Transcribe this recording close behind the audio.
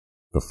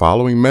The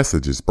following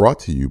message is brought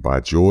to you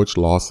by George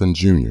Lawson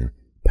Jr.,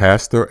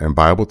 pastor and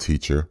Bible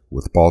teacher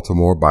with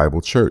Baltimore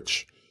Bible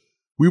Church.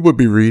 We will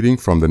be reading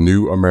from the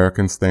New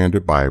American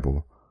Standard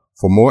Bible.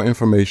 For more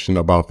information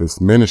about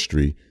this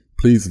ministry,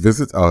 please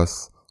visit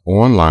us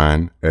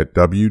online at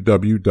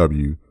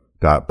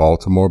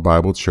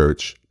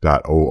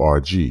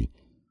www.baltimorebiblechurch.org.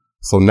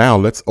 So now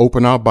let's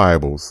open our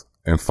Bibles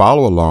and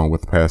follow along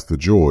with Pastor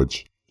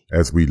George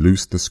as we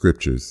loose the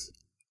scriptures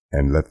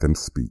and let them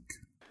speak.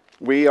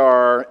 We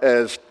are,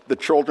 as the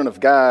children of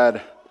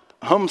God,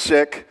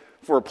 homesick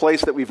for a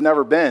place that we've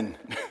never been.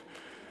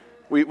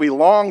 We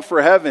long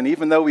for heaven,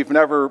 even though we've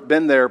never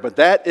been there, but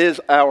that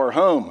is our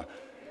home.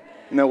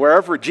 You know,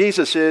 wherever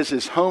Jesus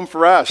is home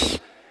for us,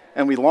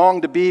 and we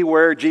long to be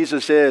where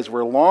Jesus is.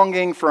 We're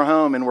longing for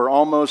home, and we're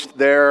almost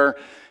there,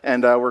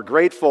 and we're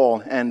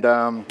grateful. And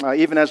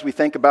even as we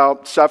think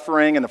about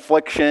suffering and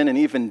affliction and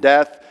even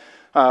death,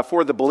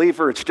 for the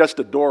believer, it's just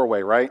a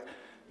doorway, right?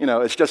 You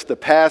know, it's just the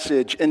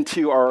passage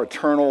into our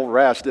eternal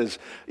rest. As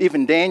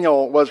even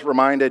Daniel was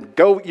reminded,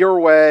 go your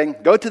way,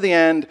 go to the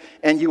end,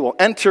 and you will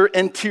enter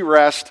into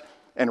rest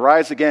and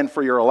rise again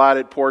for your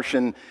allotted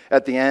portion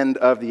at the end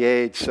of the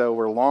age. So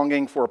we're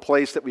longing for a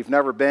place that we've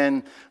never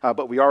been,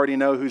 but we already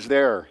know who's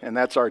there, and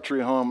that's our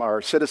true home.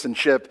 Our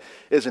citizenship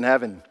is in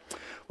heaven.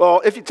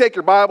 Well, if you take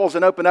your Bibles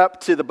and open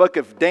up to the book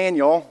of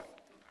Daniel,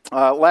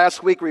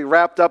 last week we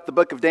wrapped up the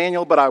book of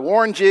Daniel, but I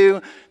warned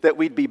you that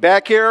we'd be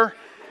back here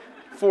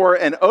for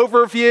an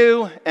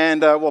overview,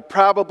 and we'll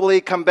probably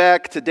come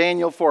back to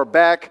Daniel for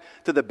back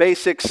to the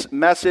basics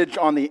message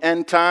on the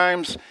end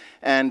times,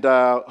 and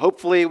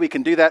hopefully we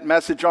can do that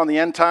message on the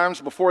end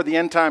times before the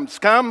end times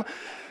come.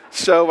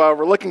 So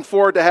we're looking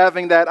forward to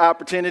having that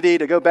opportunity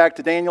to go back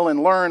to Daniel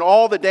and learn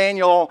all that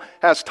Daniel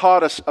has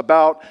taught us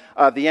about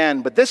the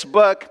end. But this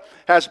book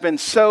has been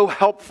so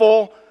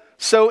helpful,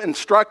 so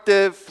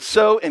instructive,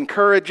 so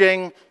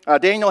encouraging.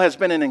 Daniel has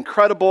been an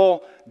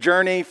incredible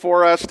journey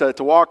for us to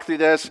walk through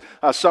this,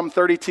 some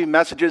 32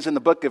 messages in the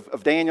book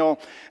of Daniel.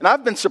 And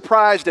I've been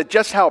surprised at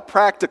just how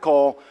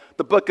practical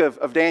the book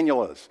of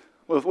Daniel is.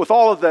 With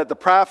all of the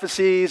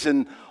prophecies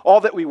and all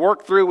that we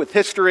work through with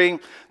history,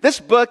 this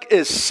book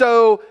is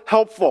so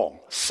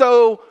helpful,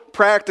 so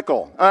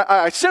practical.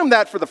 I assume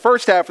that for the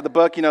first half of the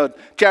book, you know,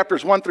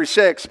 chapters 1 through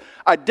 6,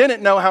 I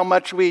didn't know how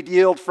much we'd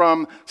yield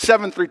from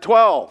 7 through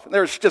 12.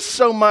 There's just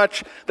so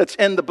much that's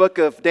in the book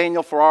of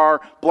Daniel for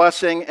our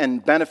blessing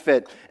and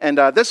benefit. And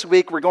this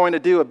week we're going to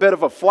do a bit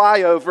of a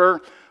flyover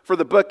for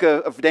the book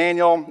of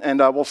Daniel, and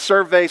we'll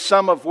survey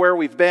some of where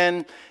we've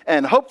been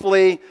and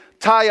hopefully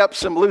tie up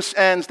some loose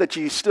ends that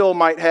you still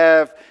might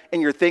have in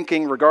your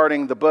thinking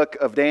regarding the book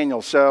of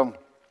Daniel. So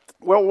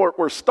we'll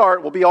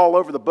be all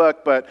over the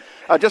book, but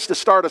just to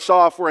start us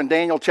off, we're in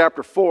Daniel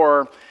chapter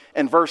 4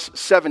 and verse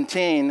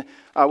 17,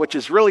 which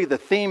is really the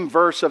theme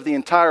verse of the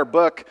entire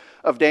book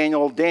of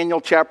Daniel, Daniel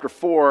chapter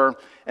 4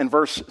 and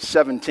verse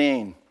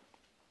 17.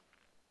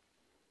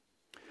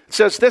 It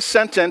says, "This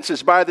sentence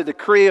is by the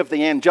decree of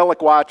the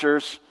angelic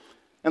watchers,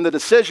 and the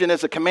decision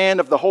is a command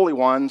of the holy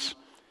ones,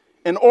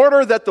 in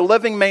order that the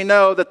living may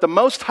know that the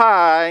Most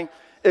High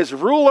is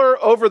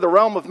ruler over the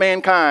realm of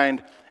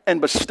mankind, and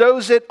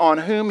bestows it on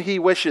whom he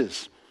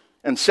wishes,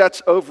 and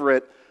sets over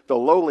it the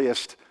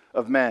lowliest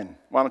of men."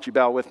 Why don't you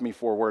bow with me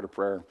for a word of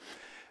prayer?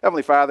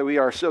 Heavenly Father, we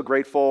are so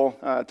grateful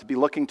to be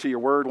looking to your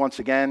word once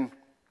again.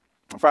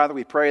 Father,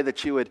 we pray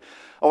that you would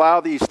allow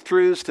these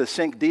truths to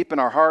sink deep in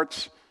our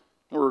hearts.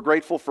 We're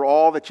grateful for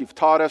all that you've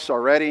taught us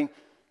already.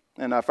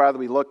 And Father,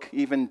 we look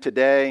even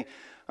today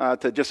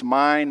to just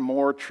mine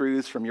more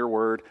truths from your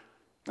word.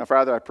 Now,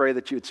 Father, I pray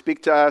that you would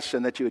speak to us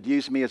and that you would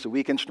use me as a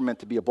weak instrument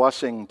to be a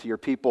blessing to your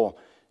people.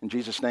 In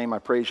Jesus' name, I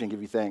praise you and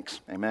give you thanks.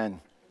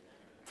 Amen.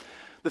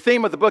 The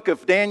theme of the book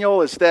of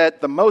Daniel is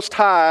that the Most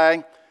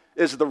High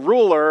is the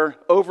ruler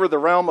over the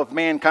realm of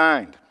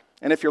mankind.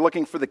 And if you're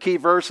looking for the key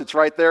verse, it's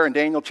right there in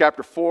Daniel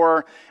chapter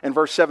 4 and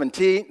verse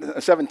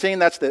 17.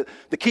 That's the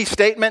key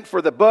statement for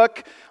the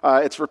book.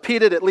 It's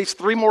repeated at least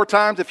 3 more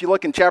times. If you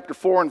look in chapter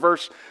 4 and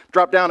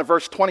drop down to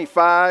verse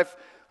 25,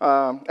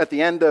 at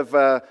the end of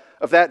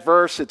that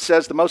verse, it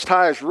says, "The Most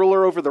High is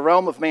ruler over the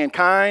realm of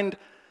mankind."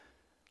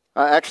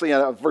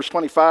 Verse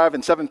 25,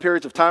 "In 7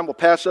 periods of time will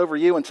pass over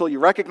you until you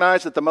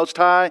recognize that the Most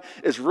High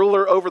is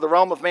ruler over the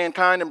realm of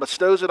mankind and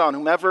bestows it on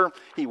whomever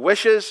he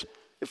wishes."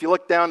 If you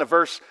look down to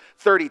verse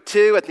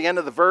 32, at the end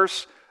of the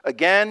verse,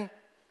 again,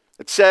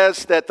 it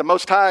says that the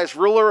Most High is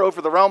ruler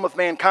over the realm of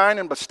mankind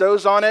and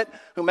bestows on it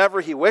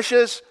whomever he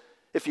wishes.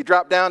 If you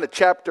drop down to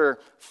chapter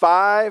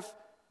 5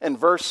 and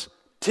verse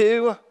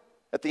 2,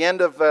 at the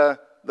end of the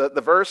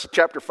verse,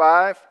 chapter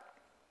 5,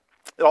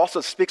 it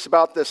also speaks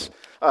about this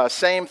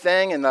same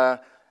thing in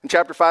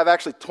chapter 5,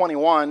 actually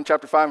 21,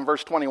 chapter 5 and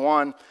verse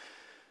 21,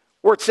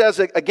 where it says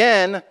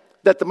again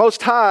that the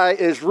Most High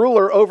is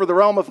ruler over the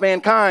realm of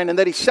mankind and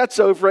that he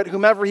sets over it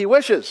whomever he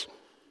wishes.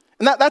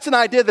 And that's an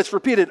idea that's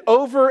repeated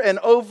over and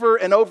over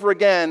and over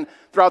again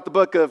throughout the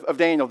book of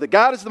Daniel, that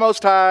God is the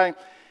Most High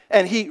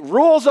and he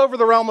rules over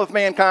the realm of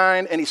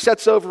mankind and he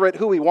sets over it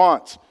who he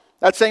wants.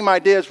 That same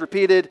idea is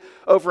repeated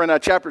over in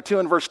chapter 2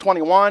 and verse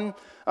 21.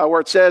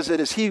 where it says it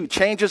is he who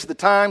changes the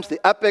times,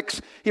 the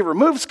epochs. He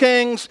removes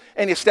kings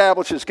and he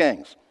establishes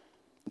kings.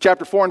 In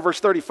chapter 4 and verse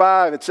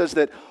 35, it says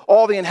that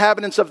all the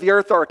inhabitants of the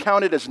earth are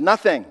accounted as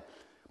nothing,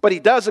 but he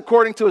does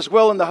according to his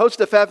will in the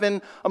host of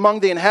heaven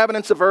among the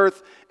inhabitants of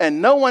earth,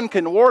 and no one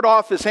can ward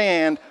off his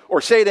hand or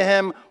say to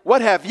him,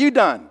 what have you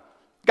done?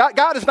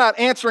 God is not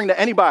answering to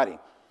anybody.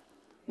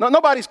 No,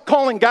 nobody's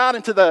calling God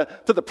into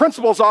the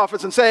principal's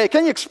office and say,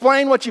 can you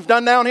explain what you've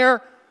done down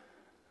here?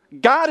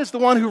 God is the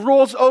one who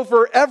rules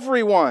over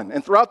everyone.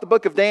 And throughout the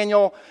book of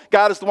Daniel,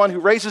 God is the one who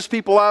raises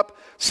people up,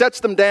 sets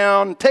them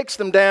down, takes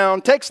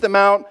them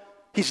out.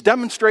 He's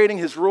demonstrating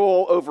his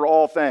rule over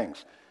all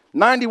things.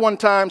 91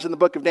 times in the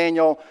book of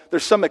Daniel,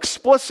 there's some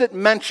explicit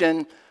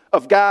mention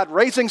of God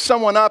raising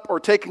someone up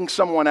or taking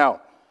someone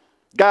out.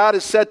 God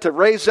is said to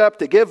raise up,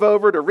 to give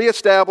over, to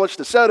reestablish,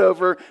 to set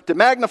over, to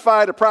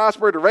magnify, to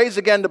prosper, to raise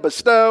again, to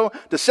bestow,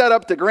 to set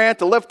up, to grant,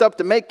 to lift up,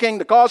 to make king,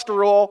 to cause to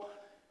rule.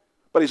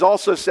 But he's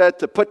also said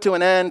to put to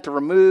an end, to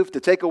remove, to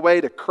take away,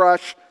 to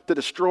crush, to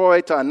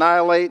destroy, to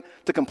annihilate,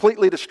 to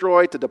completely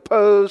destroy, to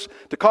depose,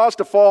 to cause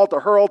to fall, to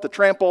hurl, to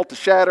trample, to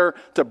shatter,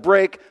 to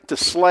break, to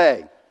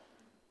slay.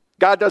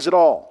 God does it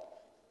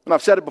all. And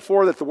I've said it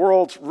before that the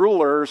world's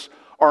rulers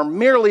are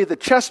merely the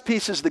chess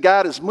pieces that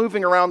God is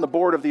moving around the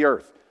board of the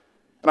earth.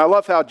 And I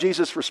love how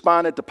Jesus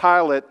responded to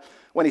Pilate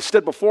when he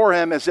stood before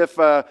him as if,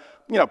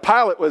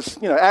 Pilate was,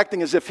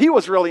 acting as if he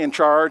was really in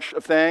charge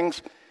of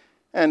things.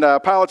 And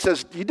Pilate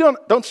says, you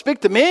don't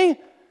speak to me?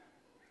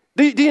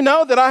 Do you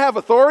know that I have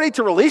authority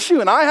to release you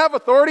and I have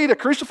authority to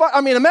crucify? I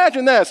mean,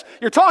 imagine this.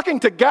 You're talking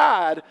to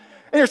God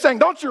and you're saying,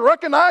 don't you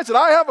recognize that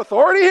I have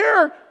authority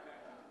here?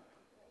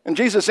 And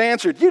Jesus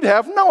answered, you'd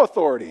have no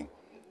authority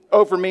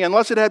over me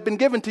unless it had been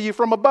given to you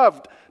from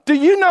above. Do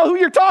you know who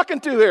you're talking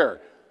to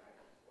here?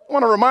 I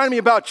want to remind me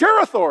about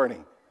your authority.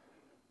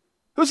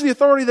 Who's the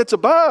authority that's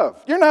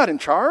above? You're not in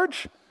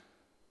charge.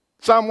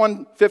 Psalm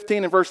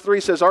 115 and verse 3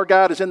 says, our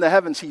God is in the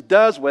heavens. He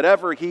does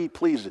whatever he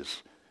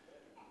pleases.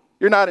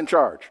 You're not in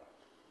charge.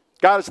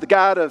 God is the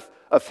God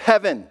of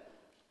heaven,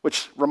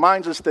 which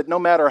reminds us that no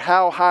matter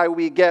how high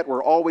we get,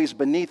 we're always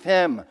beneath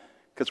him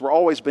because we're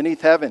always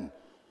beneath heaven.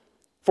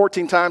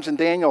 14 times in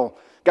Daniel,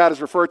 God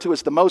is referred to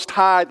as the Most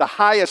High, the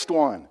highest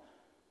one.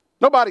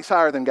 Nobody's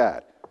higher than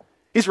God.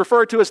 He's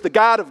referred to as the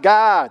God of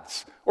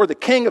gods or the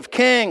King of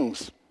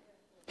kings.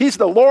 He's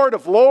the Lord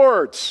of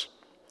lords.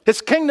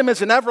 His kingdom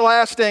is an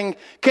everlasting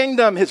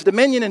kingdom. His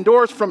dominion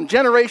endures from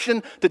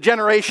generation to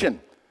generation.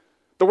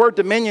 The word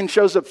dominion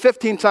shows up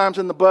 15 times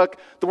in the book.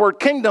 The word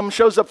kingdom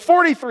shows up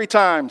 43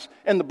 times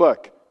in the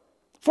book.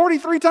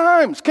 43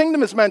 times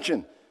kingdom is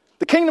mentioned.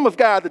 The kingdom of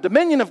God, the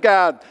dominion of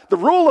God, the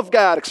rule of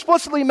God,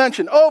 explicitly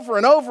mentioned over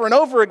and over and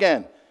over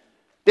again.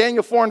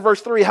 Daniel 4 and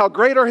verse 3, how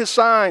great are his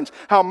signs,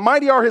 how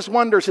mighty are his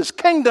wonders. His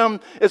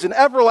kingdom is an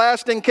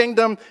everlasting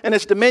kingdom, and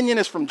his dominion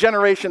is from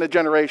generation to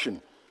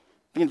generation.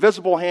 The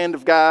invisible hand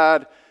of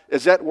God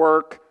is at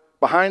work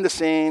behind the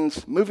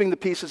scenes, moving the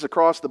pieces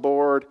across the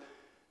board.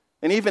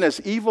 And even as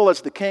evil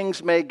as the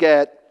kings may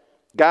get,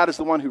 God is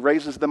the one who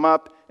raises them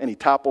up and he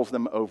topples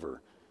them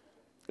over.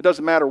 It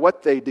doesn't matter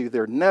what they do,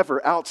 they're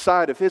never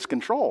outside of his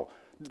control.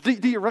 Do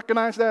you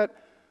recognize that?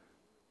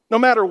 No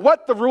matter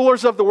what the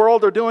rulers of the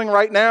world are doing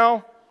right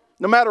now,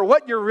 no matter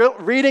what you're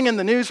reading in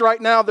the news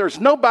right now, there's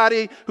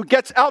nobody who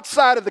gets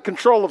outside of the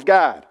control of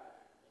God.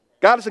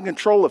 God is in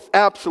control of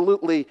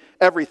absolutely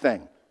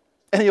everything.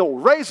 And he'll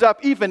raise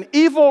up even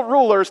evil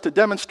rulers to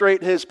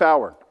demonstrate his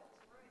power.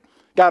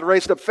 God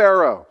raised up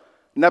Pharaoh,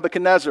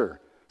 Nebuchadnezzar,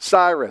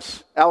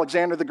 Cyrus,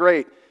 Alexander the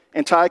Great,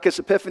 Antiochus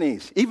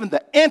Epiphanes, even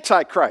the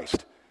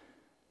Antichrist.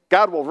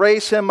 God will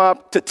raise him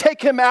up to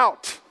take him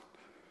out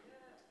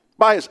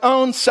by his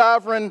own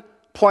sovereign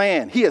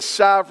plan. He is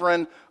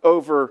sovereign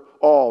over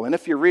all. And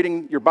if you're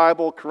reading your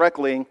Bible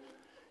correctly,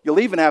 you'll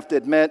even have to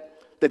admit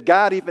that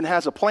God even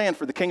has a plan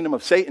for the kingdom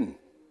of Satan.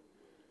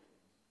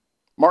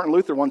 Martin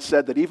Luther once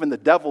said that even the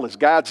devil is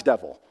God's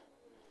devil.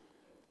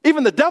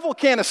 Even the devil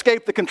can't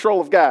escape the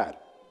control of God.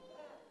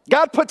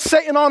 God puts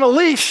Satan on a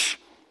leash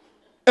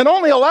and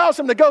only allows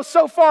him to go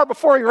so far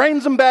before he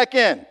reins him back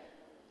in.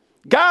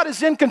 God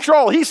is in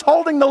control. He's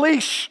holding the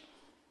leash.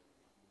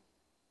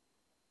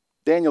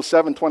 Daniel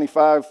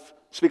 7:25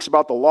 speaks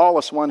about the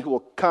lawless one who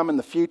will come in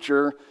the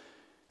future.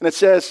 And it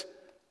says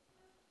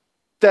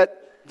that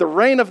the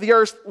reign of the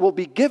earth will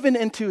be given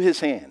into his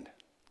hand.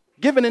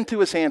 Given into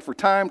his hand for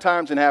time,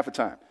 times, and half a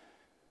time.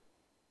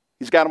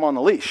 He's got him on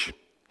the leash.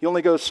 He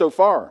only goes so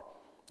far.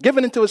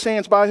 Given into his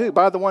hands by who?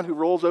 By the one who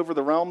rules over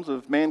the realms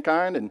of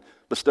mankind and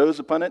bestows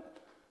upon it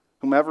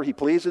whomever he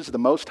pleases, the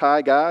Most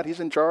High God. He's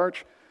in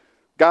charge.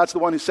 God's the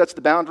one who sets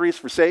the boundaries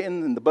for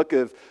Satan. In the book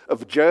of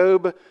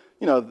Job,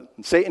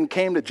 Satan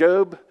came to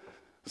Job.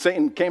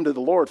 Satan came to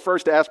the Lord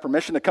first to ask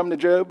permission to come to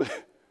Job.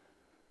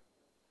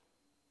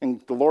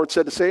 And the Lord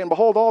said to Satan,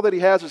 behold, all that he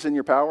has is in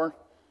your power.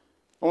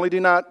 Only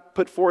do not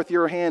put forth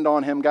your hand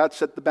on him. God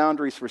set the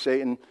boundaries for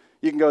Satan.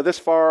 You can go this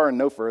far and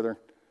no further.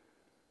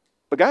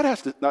 But God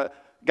has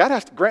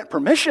to grant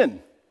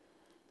permission.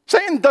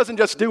 Satan doesn't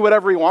just do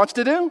whatever he wants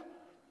to do.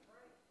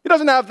 He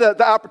doesn't have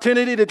the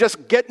opportunity to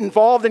just get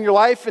involved in your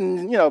life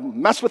and,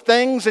 mess with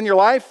things in your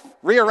life,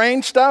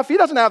 rearrange stuff. He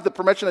doesn't have the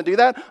permission to do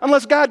that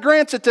unless God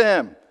grants it to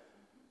him.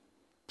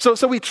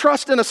 So we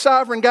trust in a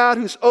sovereign God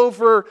who's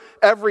over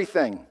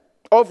everything,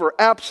 over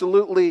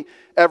absolutely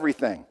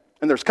everything.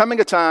 And there's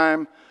coming a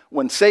time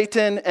when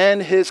Satan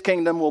and his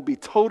kingdom will be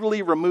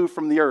totally removed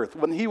from the earth,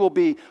 when he will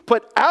be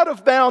put out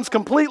of bounds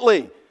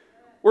completely,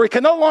 where he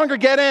can no longer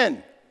get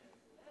in.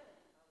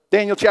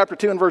 Daniel chapter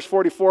 2 and verse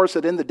 44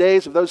 said, in the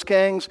days of those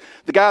kings,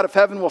 the God of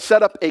heaven will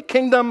set up a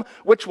kingdom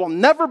which will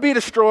never be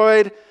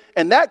destroyed,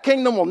 and that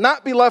kingdom will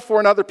not be left for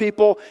another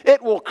people.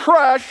 It will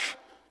crush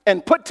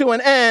and put to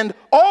an end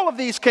all of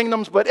these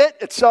kingdoms, but it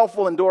itself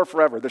will endure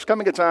forever. There's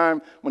coming a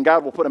time when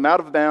God will put him out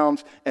of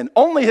bounds, and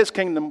only his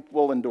kingdom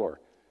will endure.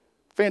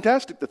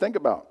 Fantastic to think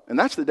about. And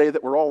that's the day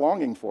that we're all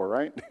longing for,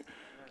 right?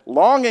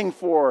 Longing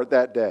for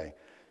that day.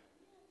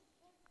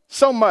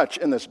 So much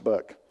in this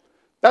book.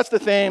 That's the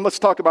theme. Let's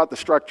talk about the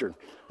structure.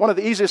 One of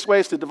the easiest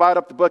ways to divide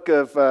up the book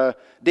of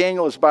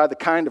Daniel is by the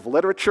kind of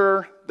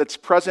literature that's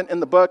present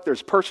in the book.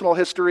 There's personal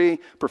history,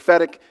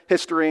 prophetic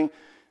history.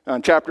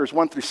 Chapters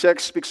 1 through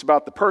 6 speaks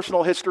about the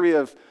personal history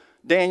of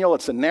Daniel.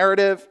 It's a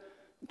narrative.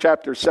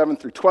 Chapters 7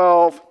 through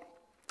 12,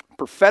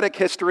 prophetic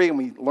history, and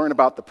we learn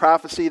about the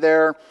prophecy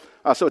there.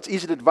 So it's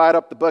easy to divide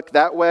up the book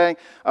that way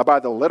by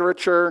the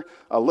literature,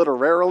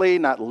 literarily,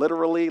 not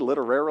literally,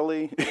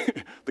 literarily.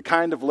 The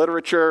kind of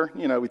literature,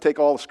 we take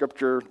all the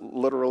scripture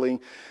literally,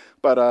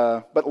 but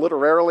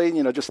literarily,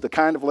 just the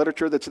kind of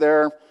literature that's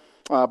there.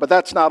 But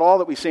that's not all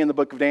that we see in the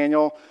book of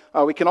Daniel.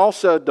 We can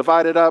also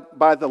divide it up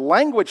by the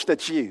language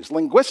that's used,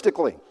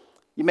 linguistically.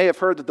 You may have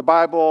heard that the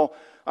Bible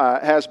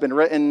has been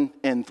written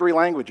in 3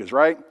 languages,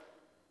 right?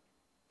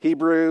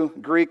 Hebrew,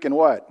 Greek, and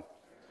what?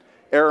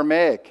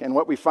 Aramaic. And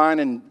what we find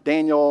in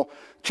Daniel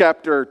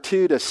chapter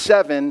 2 to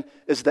 7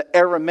 is the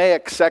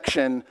Aramaic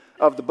section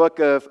of the book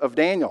of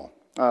Daniel.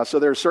 So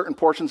there are certain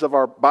portions of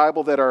our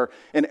Bible that are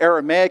in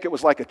Aramaic. It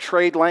was like a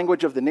trade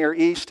language of the Near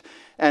East.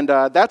 And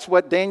that's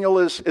what Daniel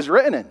is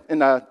written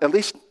in at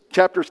least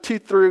chapters 2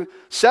 through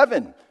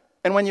 7.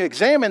 And when you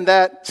examine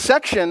that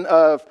section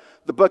of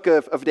the book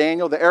of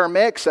Daniel, the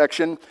Aramaic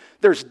section,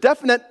 there's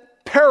definite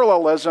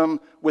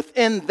parallelism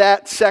within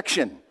that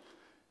section.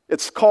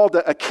 It's called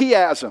a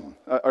chiasm,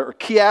 or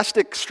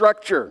chiastic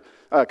structure.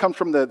 It comes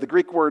from the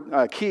Greek word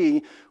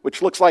chi,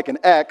 which looks like an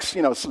X.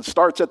 So it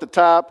starts at the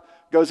top,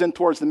 goes in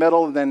towards the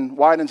middle, and then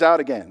widens out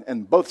again.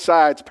 And both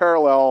sides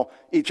parallel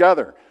each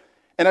other.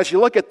 And as you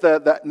look at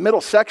the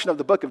middle section of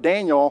the book of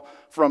Daniel,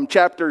 from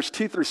chapters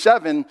 2 through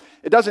 7,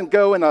 it doesn't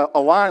go in a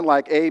line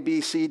like A,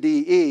 B, C,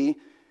 D, E.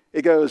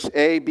 It goes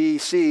A, B,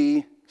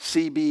 C,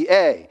 C, B,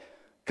 A.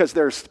 Because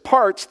there's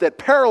parts that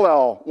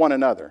parallel one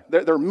another.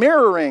 They're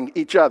mirroring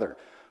each other.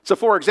 So,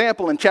 for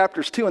example, in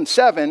chapters 2 and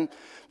 7,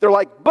 they're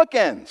like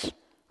bookends.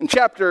 In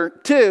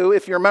chapter 2,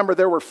 if you remember,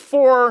 there were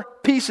 4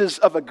 pieces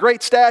of a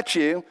great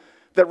statue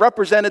that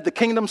represented the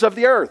kingdoms of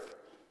the earth.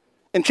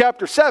 In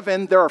chapter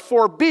 7, there are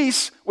 4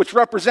 beasts which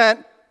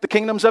represent the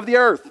kingdoms of the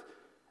earth.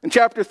 In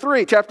chapter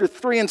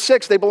 3 and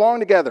 6, they belong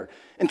together.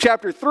 In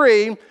chapter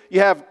 3, you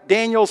have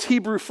Daniel's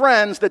Hebrew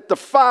friends that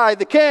defy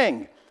the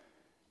king.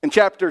 In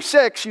chapter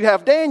 6, you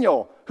have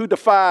Daniel who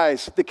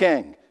defies the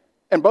king.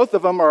 And both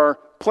of them are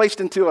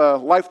placed into a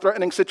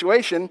life-threatening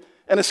situation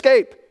and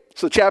escape.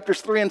 So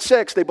chapters 3 and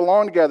 6, they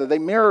belong together. They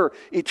mirror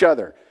each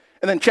other.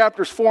 And then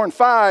chapters 4 and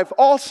 5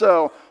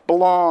 also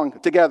belong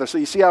together. So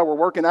you see how we're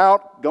working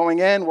out, going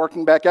in,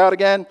 working back out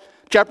again.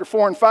 Chapter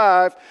 4 and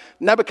 5,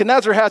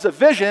 Nebuchadnezzar has a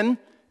vision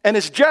and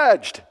is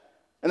judged.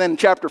 And then in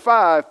chapter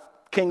 5,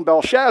 King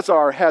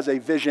Belshazzar has a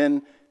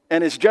vision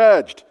and is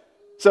judged.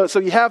 So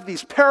you have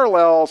these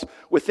parallels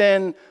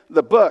within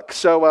the book.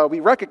 So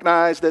we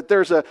recognize that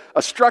there's a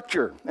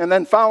structure. And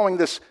then following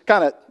this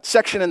kind of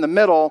section in the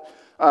middle,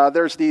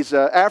 there's these,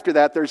 after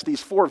that, there's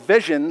these 4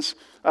 visions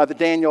that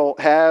Daniel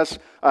has.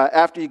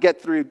 After you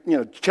get through,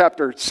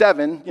 chapter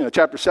 7,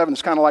 chapter 7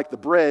 is kind of like the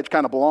bridge,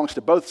 kind of belongs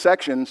to both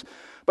sections.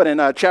 But in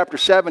chapter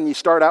 7, you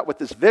start out with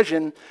this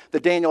vision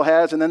that Daniel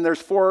has, and then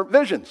there's 4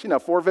 visions,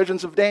 4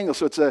 visions of Daniel.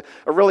 So it's a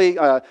really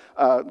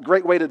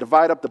great way to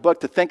divide up the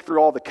book, to think through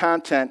all the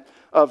content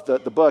of the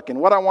book. And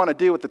what I want to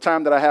do with the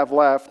time that I have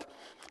left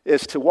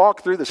is to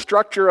walk through the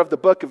structure of the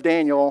book of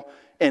Daniel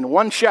in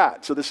one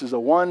shot. So this is a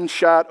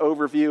one-shot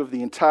overview of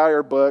the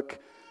entire book.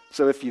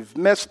 So if you've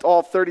missed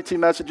all 32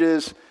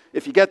 messages,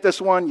 if you get this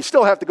one, you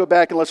still have to go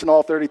back and listen to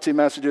all 32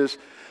 messages.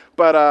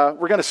 But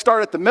we're going to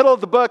start at the middle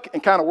of the book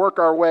and kind of work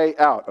our way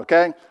out,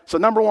 okay? So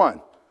number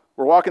 1,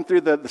 we're walking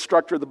through the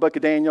structure of the book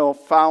of Daniel,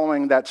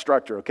 following that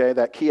structure, okay,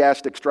 that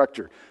chiastic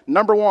structure.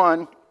 Number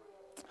 1,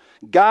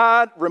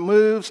 God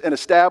removes and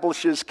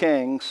establishes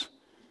kings,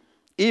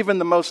 even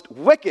the most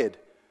wicked,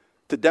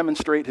 to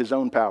demonstrate his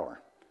own power.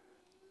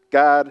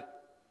 God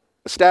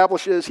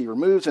establishes, he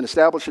removes and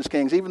establishes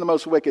kings, even the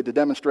most wicked, to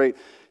demonstrate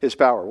his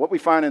power. What we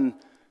find in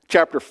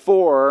chapter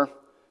 4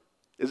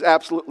 is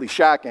absolutely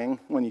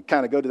shocking when you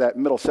kind of go to that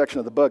middle section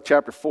of the book.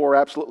 Chapter 4,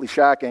 absolutely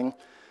shocking.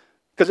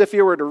 Because if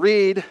you were to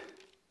read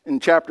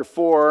in chapter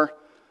 4,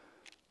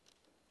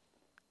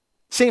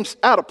 seems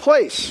out of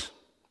place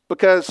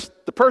because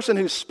the person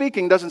who's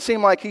speaking doesn't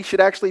seem like he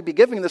should actually be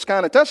giving this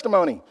kind of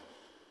testimony.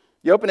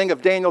 The opening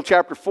of Daniel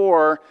chapter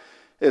 4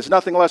 is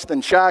nothing less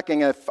than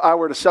shocking. If I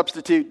were to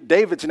substitute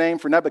David's name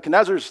for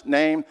Nebuchadnezzar's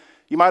name,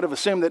 you might have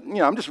assumed that,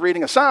 I'm just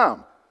reading a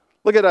psalm.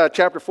 Look at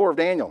chapter 4 of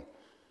Daniel.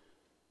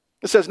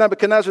 It says,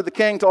 Nebuchadnezzar the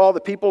king, to all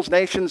the peoples,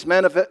 nations,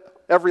 men of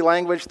every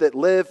language that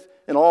live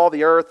in all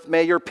the earth,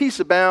 may your peace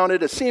abound.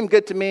 It has seemed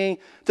good to me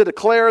to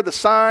declare the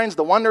signs,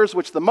 the wonders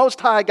which the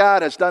Most High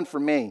God has done for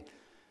me.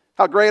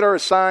 How great are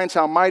his signs,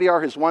 how mighty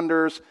are his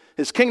wonders.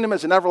 His kingdom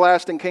is an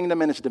everlasting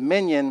kingdom, and his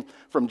dominion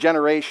from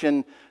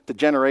generation to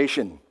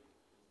generation.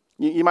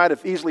 You might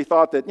have easily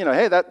thought that,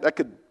 hey, that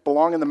could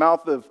belong in the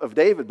mouth of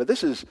David, but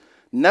this is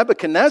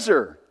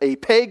Nebuchadnezzar, a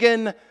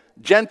pagan,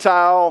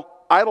 Gentile,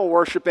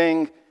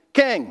 idol-worshiping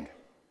king.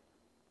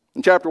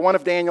 In chapter 1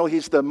 of Daniel,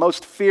 he's the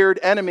most feared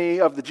enemy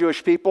of the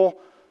Jewish people.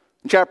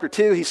 In chapter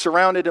 2, he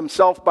surrounded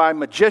himself by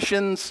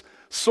magicians,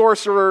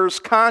 sorcerers,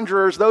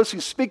 conjurers, those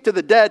who speak to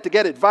the dead to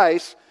get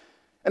advice.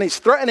 And he's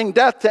threatening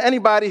death to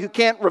anybody who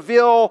can't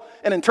reveal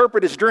and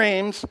interpret his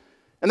dreams.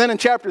 And then in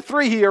chapter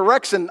 3, he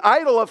erects an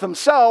idol of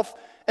himself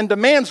and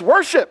demands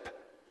worship.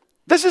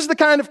 This is the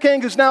kind of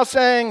king who's now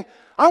saying,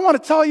 I want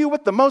to tell you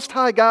what the Most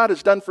High God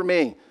has done for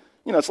me.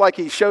 It's like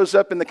he shows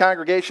up in the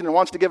congregation and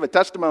wants to give a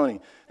testimony.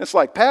 It's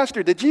like,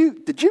 Pastor, did you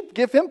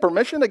give him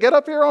permission to get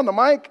up here on the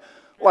mic?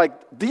 Like,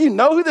 do you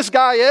know who this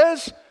guy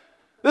is?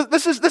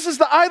 This is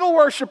the idol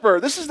worshiper.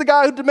 This is the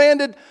guy who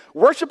demanded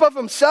worship of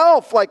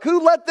himself. Like,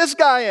 who let this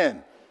guy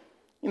in?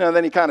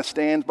 Then he kind of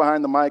stands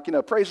behind the mic,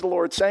 praise the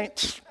Lord,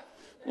 saints.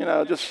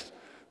 Just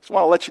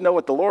want to let you know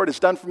what the Lord has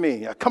done for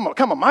me.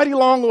 Come a mighty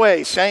long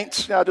way,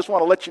 saints. I just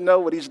want to let you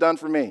know what he's done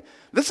for me.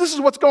 This is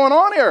what's going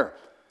on here.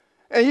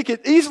 And you could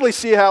easily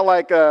see how,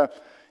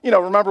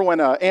 remember when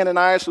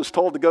Ananias was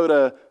told to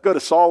go to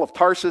Saul of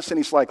Tarsus, and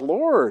he's like,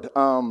 Lord,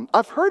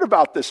 I've heard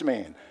about this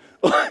man.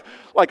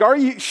 Like, are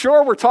you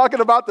sure we're talking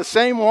about the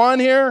same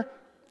one here?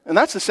 And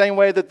that's the same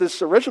way that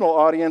this original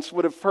audience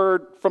would have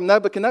heard from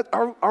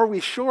Nebuchadnezzar. Are we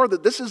sure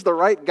that this is the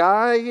right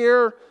guy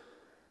here?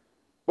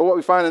 But what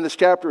we find in this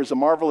chapter is a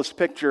marvelous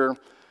picture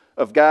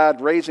of God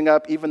raising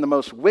up even the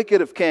most wicked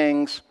of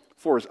kings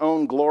for his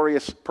own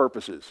glorious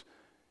purposes.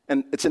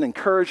 And it's an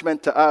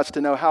encouragement to us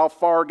to know how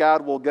far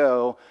God will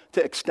go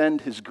to extend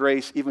his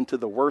grace even to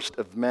the worst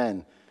of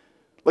men.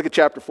 Look at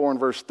chapter 4 and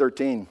verse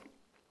 13.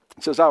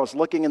 It says, I was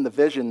looking in the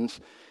visions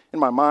in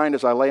my mind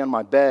as I lay on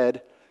my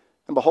bed,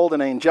 and behold,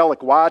 an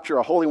angelic watcher,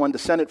 a holy one,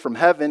 descended from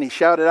heaven. He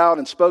shouted out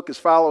and spoke as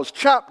follows,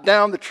 chop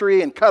down the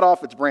tree and cut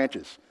off its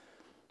branches.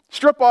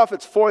 Strip off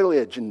its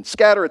foliage and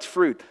scatter its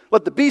fruit.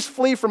 Let the beast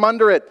flee from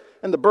under it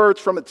and the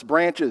birds from its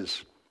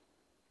branches.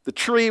 The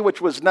tree,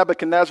 which was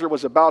Nebuchadnezzar,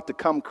 was about to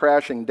come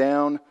crashing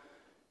down.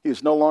 He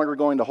was no longer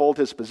going to hold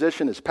his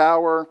position, his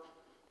power.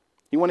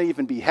 He wouldn't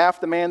even be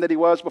half the man that he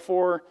was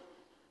before.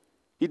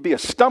 He'd be a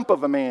stump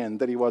of a man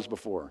that he was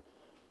before.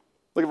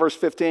 Look at verse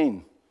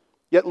 15.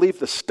 Yet leave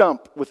the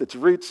stump with its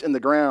roots in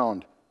the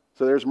ground.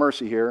 So there's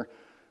mercy here.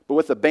 But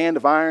with a band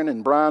of iron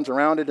and bronze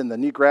around it and the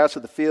new grass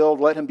of the field,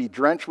 let him be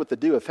drenched with the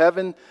dew of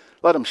heaven.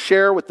 Let him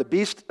share with the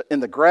beast in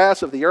the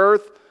grass of the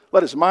earth.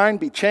 Let his mind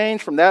be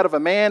changed from that of a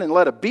man, and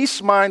let a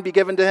beast's mind be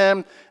given to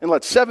him, and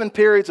let 7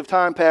 periods of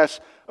time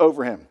pass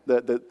over him.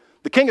 The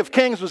King of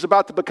Kings was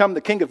about to become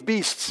the King of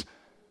Beasts.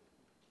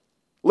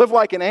 Live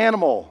like an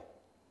animal.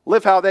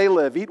 Live how they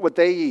live. Eat what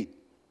they eat.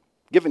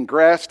 Given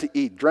grass to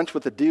eat, drenched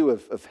with the dew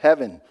of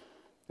heaven.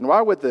 And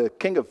why would the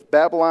king of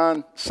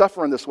Babylon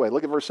suffer in this way?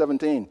 Look at verse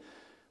 17.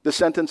 This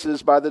sentence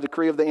is by the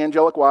decree of the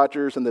angelic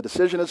watchers, and the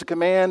decision is a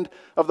command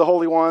of the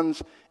holy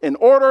ones, in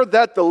order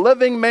that the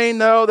living may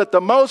know that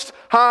the Most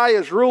High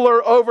is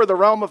ruler over the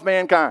realm of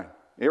mankind.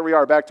 Here we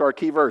are, back to our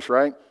key verse,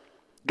 right?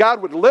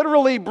 God would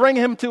literally bring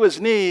him to his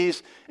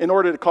knees in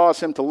order to cause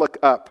him to look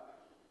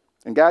up.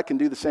 And God can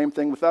do the same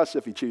thing with us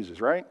if he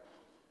chooses, right?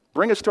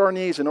 Bring us to our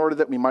knees in order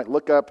that we might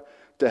look up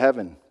to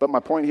heaven. But my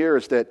point here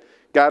is that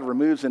God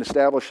removes and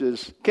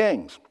establishes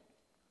kings.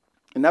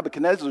 In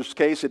Nebuchadnezzar's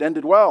case, it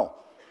ended well,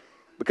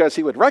 because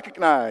he would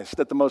recognize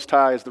that the Most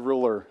High is the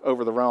ruler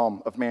over the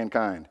realm of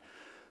mankind.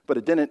 But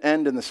it didn't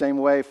end in the same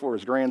way for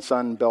his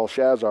grandson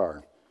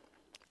Belshazzar,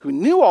 who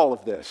knew all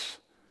of this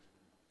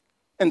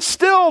and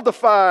still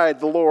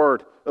defied the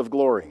Lord of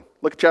glory.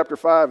 Look at chapter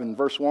 5 and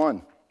verse 1.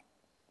 It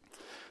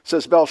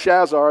says,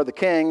 Belshazzar, the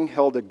king,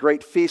 held a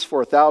great feast for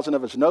 1,000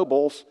 of his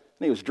nobles,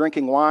 and he was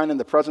drinking wine in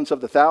the presence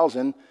of the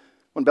 1,000.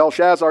 When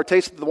Belshazzar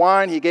tasted the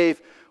wine, he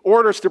gave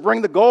orders to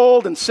bring the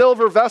gold and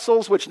silver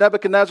vessels which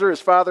Nebuchadnezzar,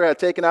 his father, had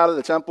taken out of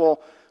the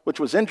temple, which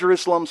was in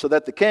Jerusalem, so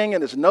that the king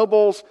and his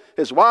nobles,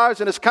 his wives,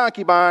 and his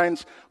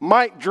concubines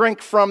might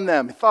drink from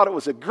them. He thought it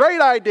was a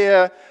great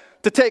idea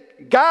to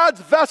take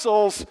God's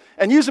vessels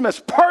and use them as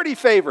party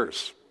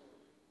favors.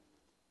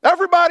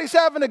 Everybody's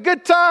having a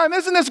good time.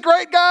 Isn't this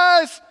great,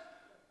 guys?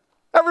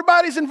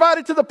 Everybody's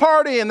invited to the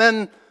party, and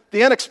then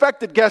the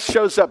unexpected guest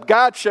shows up.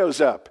 God shows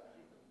up.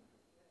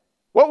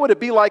 What would it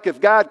be like if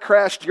God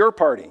crashed your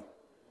party?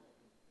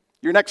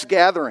 Your next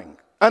gathering,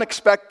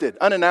 unexpected,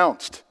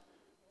 unannounced,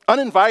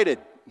 uninvited.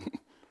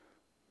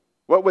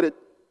 What would it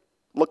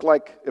look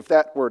like if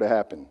that were to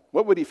happen?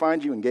 What would he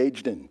find you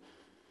engaged in?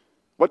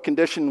 What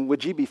condition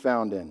would you be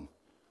found in?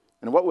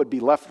 And what would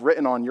be left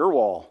written on your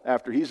wall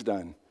after he's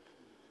done?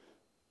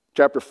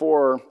 Chapter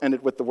 4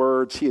 ended with the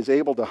words, he is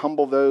able to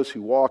humble those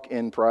who walk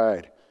in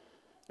pride.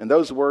 And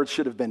those words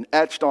should have been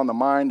etched on the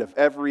mind of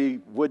every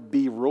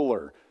would-be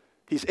ruler.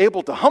 He's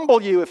able to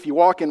humble you if you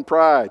walk in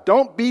pride.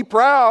 Don't be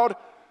proud.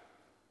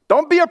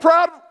 Don't be a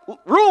proud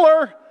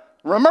ruler.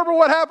 Remember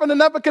what happened to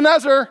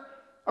Nebuchadnezzar?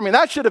 I mean,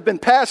 that should have been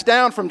passed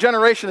down from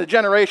generation to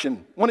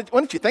generation.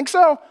 Wouldn't you think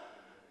so?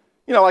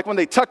 You know, like when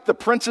they tucked the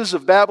princes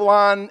of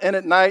Babylon in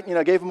at night,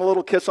 gave them a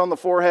little kiss on the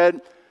forehead.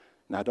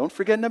 Now, don't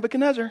forget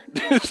Nebuchadnezzar.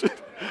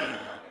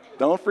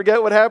 Don't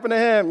forget what happened to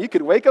him. You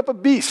could wake up a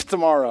beast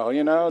tomorrow,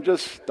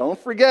 just don't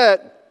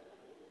forget.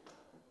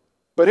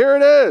 But here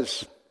it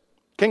is.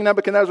 King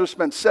Nebuchadnezzar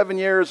spent 7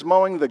 years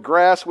mowing the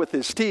grass with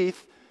his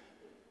teeth,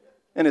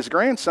 and his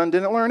grandson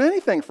didn't learn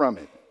anything from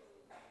it.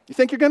 You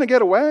think you're going to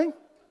get away?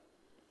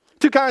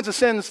 Two kinds of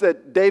sins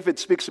that David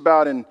speaks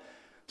about in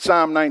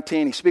Psalm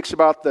 19. He speaks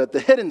about the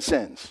hidden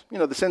sins,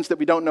 the sins that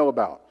we don't know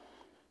about,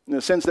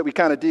 sins that we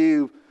kind of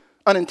do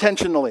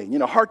unintentionally,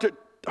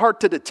 hard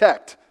to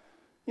detect.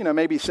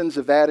 Maybe sins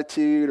of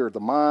attitude or the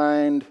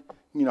mind,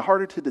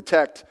 harder to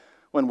detect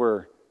when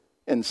we're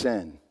in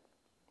sin.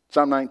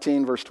 Psalm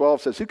 19, verse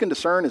 12 says, who can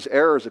discern his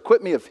errors?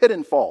 Acquit me of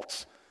hidden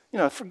faults.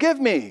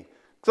 Forgive me,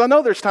 because I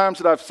know there's times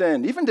that I've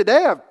sinned. Even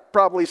today I've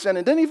probably sinned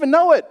and didn't even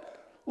know it.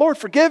 Lord,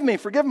 forgive me.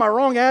 Forgive my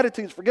wrong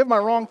attitudes. Forgive my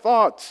wrong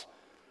thoughts.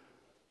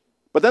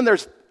 But then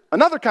there's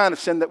another kind of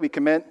sin that we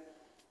commit.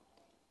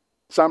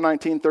 Psalm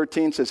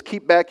 19:13 says,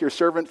 keep back your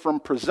servant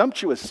from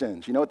presumptuous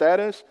sins. You know what that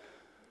is?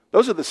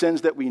 Those are the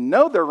sins that we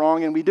know they're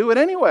wrong and we do it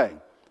anyway.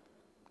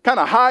 Kind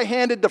of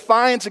high-handed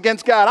defiance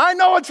against God. I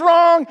know it's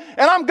wrong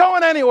and I'm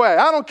going anyway.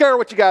 I don't care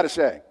what you got to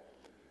say.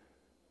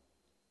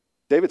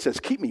 David says,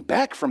 keep me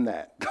back from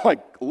that. Like,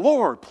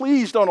 Lord,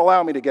 please don't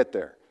allow me to get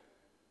there.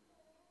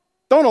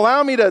 Don't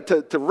allow me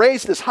to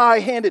raise this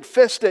high-handed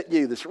fist at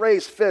you, this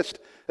raised fist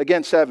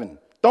against heaven.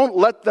 Don't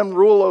let them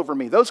rule over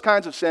me. Those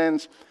kinds of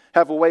sins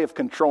have a way of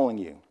controlling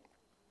you.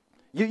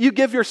 You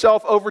give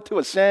yourself over to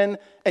a sin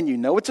and you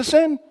know it's a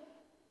sin,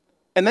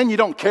 and then you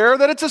don't care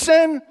that it's a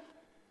sin,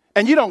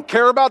 and you don't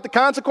care about the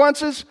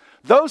consequences.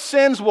 Those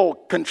sins will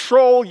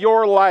control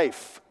your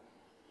life.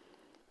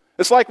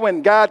 It's like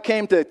when God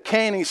came to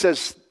Cain and he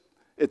says,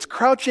 it's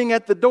crouching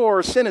at the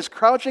door. Sin is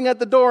crouching at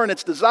the door and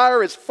its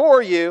desire is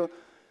for you.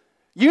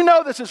 You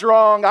know this is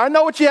wrong. I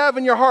know what you have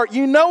in your heart.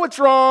 You know it's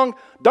wrong.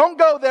 Don't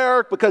go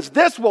there because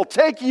this will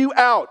take you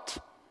out.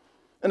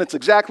 And it's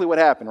exactly what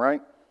happened,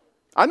 right?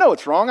 I know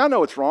it's wrong.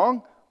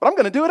 But I'm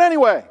going to do it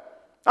anyway.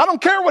 I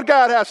don't care what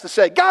God has to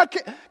say. God,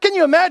 can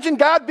you imagine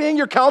God being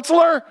your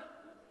counselor?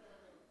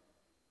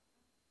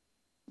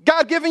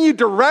 God giving you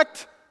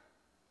direct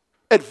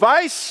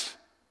advice,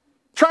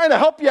 trying to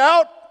help you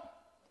out.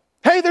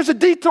 Hey, there's a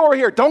detour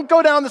here. Don't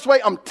go down this way.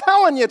 I'm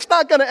telling you, it's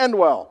not going to end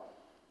well.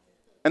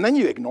 And then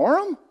you ignore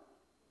him?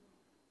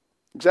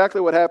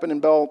 Exactly what happened in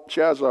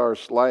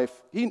Belshazzar's life.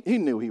 He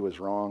knew he was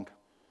wrong.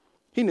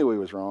 He knew he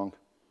was wrong.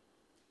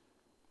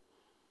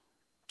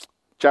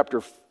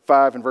 Chapter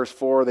 5 and verse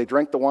 4, they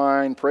drank the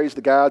wine, praised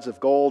the gods of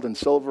gold and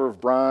silver,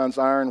 of bronze,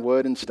 iron,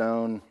 wood, and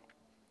stone.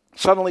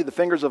 Suddenly the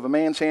fingers of a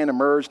man's hand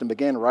emerged and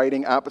began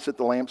writing opposite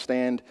the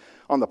lampstand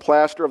on the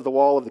plaster of the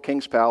wall of the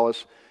king's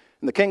palace.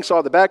 And the king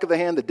saw the back of the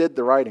hand that did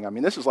the writing. I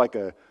mean, this is like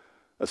a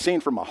scene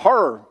from a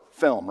horror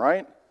film,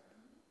 right?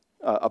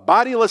 A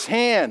bodiless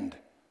hand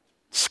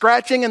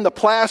scratching in the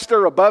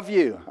plaster above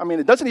you. I mean,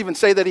 it doesn't even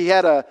say that he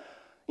had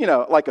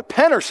like a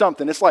pen or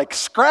something. It's like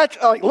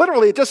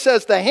literally it just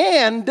says the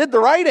hand did the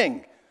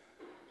writing.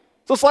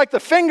 So it's like the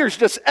fingers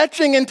just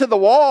etching into the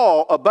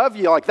wall above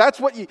you. Like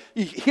that's what you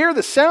hear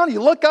the sound, you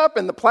look up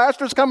and the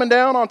plaster's coming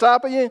down on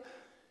top of you,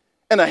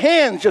 and a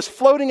hand's just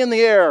floating in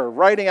the air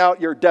writing out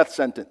your death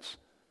sentence.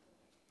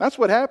 That's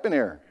what happened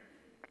here.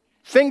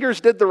 Fingers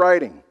did the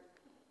writing.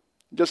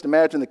 Just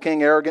imagine the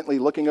king arrogantly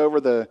looking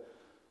over the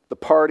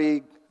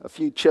party, a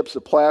few chips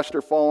of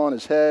plaster fall on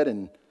his head,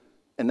 and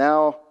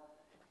now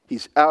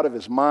he's out of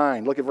his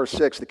mind. Look at verse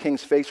 6. The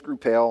king's face grew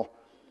pale.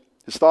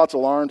 His thoughts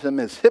alarmed him.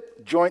 His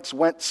hip joints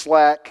went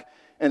slack,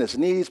 and his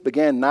knees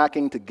began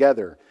knocking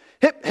together.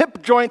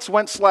 Hip joints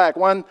went slack.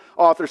 One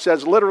author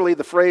says literally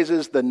the phrase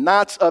is, the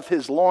knots of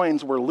his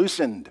loins were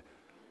loosened,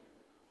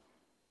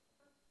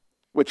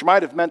 which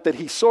might have meant that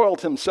he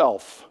soiled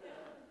himself.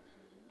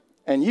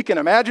 And you can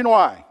imagine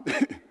why.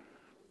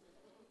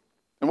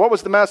 And what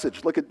was the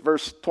message? Look at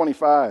verse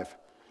 25.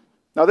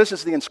 Now this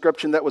is the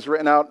inscription that was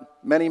written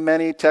out,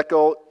 many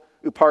tekel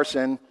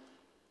uparsin.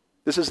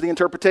 This is the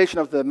interpretation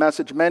of the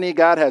message. Many,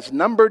 God has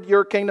numbered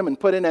your kingdom and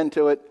put an end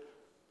to it.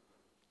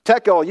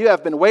 Tekel, you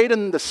have been weighed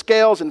in the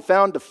scales and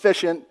found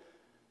deficient.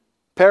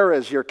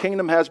 Peres, your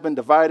kingdom has been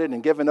divided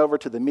and given over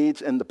to the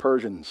Medes and the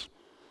Persians.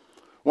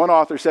 One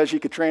author says you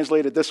could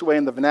translate it this way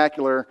in the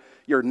vernacular.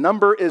 Your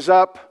number is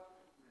up,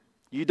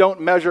 you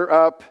don't measure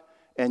up,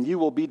 and you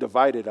will be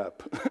divided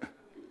up.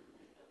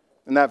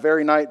 And that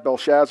very night,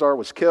 Belshazzar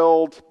was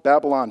killed,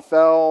 Babylon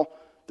fell,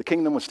 the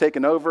kingdom was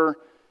taken over.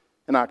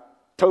 In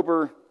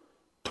October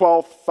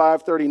 12th,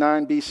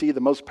 539 BC,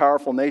 the most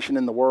powerful nation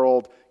in the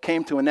world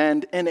came to an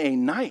end in a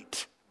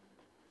night.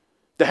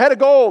 The head of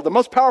gold, the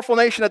most powerful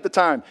nation at the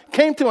time,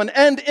 came to an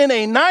end in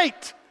a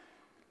night.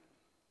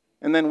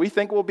 And then we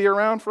think we'll be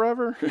around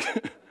forever?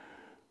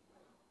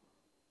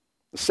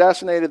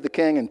 Assassinated the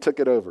king and took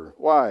it over.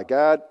 Why?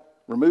 God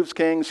removes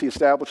kings, he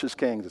establishes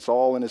kings. It's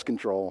all in his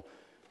control.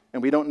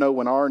 And we don't know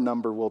when our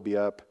number will be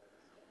up.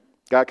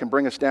 God can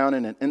bring us down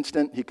in an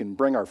instant. He can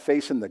bring our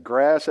face in the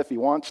grass if he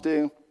wants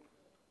to.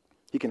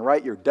 He can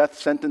write your death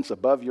sentence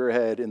above your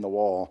head in the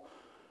wall.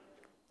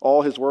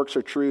 All his works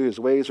are true, his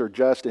ways are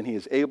just, and he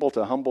is able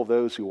to humble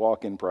those who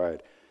walk in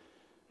pride.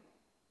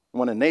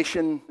 When a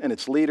nation and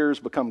its leaders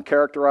become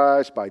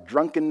characterized by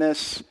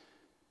drunkenness,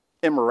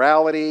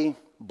 immorality,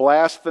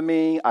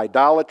 blasphemy,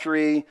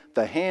 idolatry,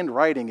 the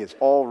handwriting is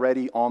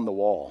already on the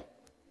wall.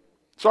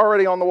 It's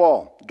already on the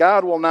wall.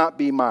 God will not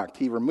be mocked.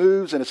 He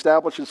removes and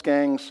establishes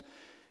kings,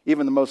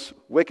 even the most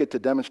wicked, to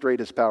demonstrate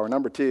his power.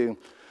 Number 2,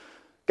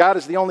 God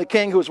is the only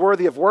king who is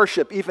worthy of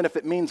worship, even if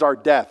it means our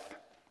death.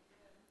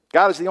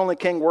 God is the only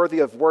king worthy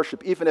of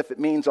worship, even if it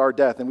means our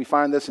death. And we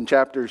find this in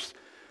chapters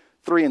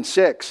 3 and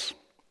 6.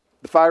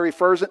 The fiery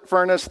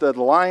furnace, the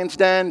lion's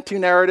den, 2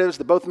 narratives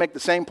that both make the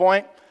same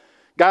point.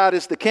 God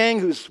is the king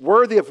who's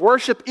worthy of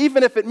worship,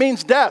 even if it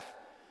means death.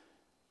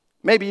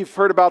 Maybe you've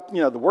heard about,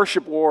 the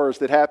worship wars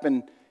that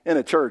happen in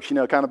a church,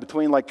 kind of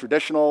between like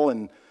traditional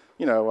and,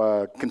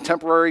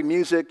 contemporary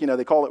music.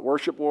 They call it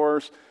worship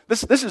wars.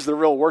 This is the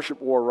real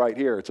worship war right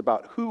here. It's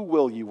about who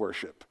will you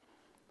worship?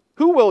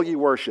 Who will you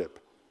worship?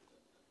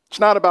 It's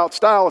not about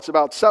style, it's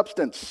about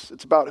substance.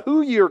 It's about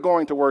who you're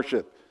going to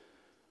worship.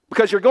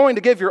 Because you're going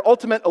to give your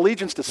ultimate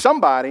allegiance to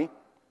somebody.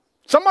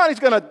 Somebody's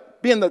going to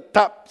be in the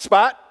top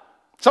spot.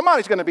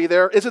 Somebody's going to be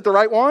there. Is it the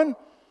right one?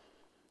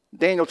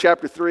 Daniel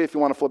chapter 3, if you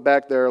want to flip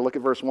back there, look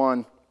at verse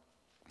 1.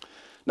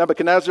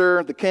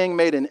 Nebuchadnezzar, the king,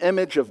 made an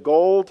image of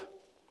gold,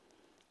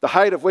 the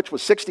height of which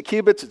was 60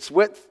 cubits, its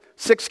width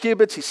 6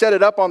 cubits. He set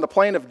it up on the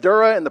plain of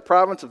Dura in the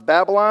province of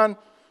Babylon.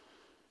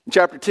 In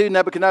chapter 2,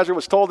 Nebuchadnezzar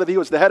was told that he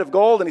was the head of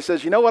gold, and he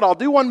says, you know what, I'll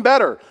do one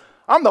better.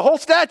 I'm the whole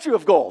statue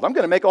of gold. I'm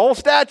going to make a whole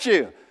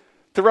statue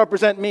to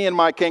represent me and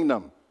my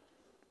kingdom.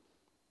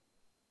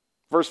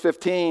 Verse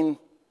 15,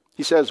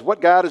 he says,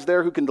 what God is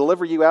there who can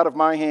deliver you out of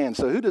my hand?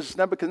 So who does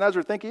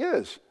Nebuchadnezzar think he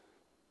is?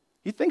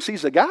 He thinks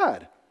he's a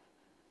god.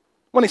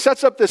 When he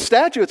sets up this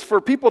statue, it's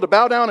for people to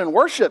bow down and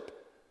worship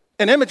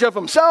an image of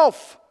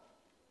himself.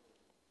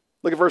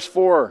 Look at verse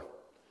 4.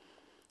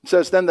 It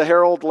says, then the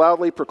herald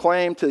loudly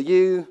proclaimed to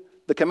you,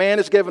 the command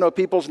is given, O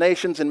peoples,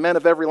 nations, and men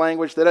of every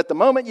language, that at the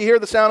moment you hear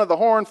the sound of the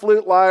horn,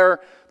 flute, lyre,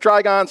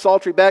 trigon,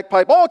 psaltery,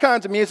 bagpipe, all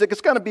kinds of music,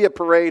 it's going to be a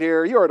parade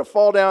here. You are to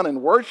fall down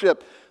and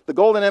worship the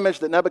golden image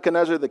that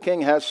Nebuchadnezzar the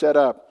king has set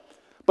up.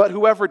 But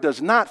whoever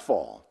does not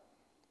fall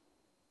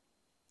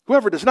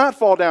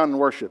down and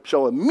worship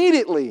shall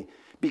immediately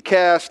be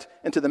cast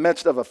into the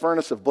midst of a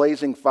furnace of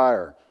blazing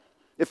fire.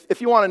 If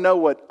you want to know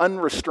what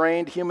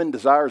unrestrained human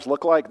desires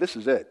look like, this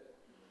is it.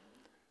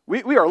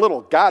 We are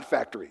little God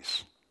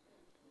factories.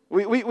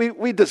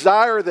 We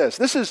desire this.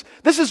 This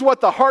is what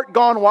the heart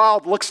gone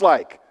wild looks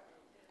like.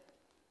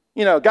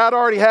 God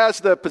already has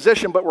the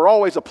position, but we're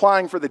always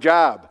applying for the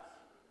job.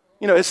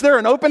 Is there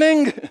an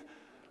opening?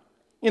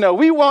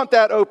 We want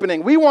that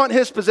opening. We want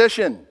his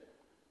position.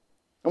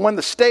 And when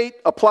the state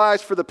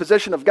applies for the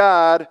position of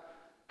God,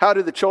 how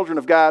do the children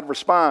of God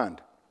respond?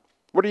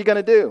 What are you going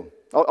to do?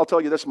 I'll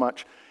tell you this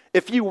much.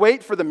 If you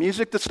wait for the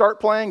music to start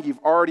playing, you've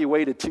already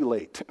waited too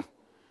late.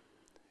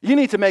 You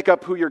need to make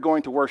up who you're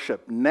going to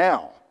worship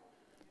now.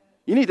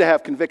 You need to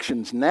have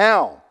convictions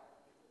now.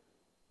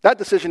 That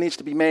decision needs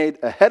to be made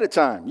ahead of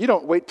time. You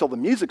don't wait till the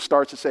music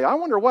starts to say, I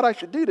wonder what I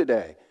should do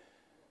today.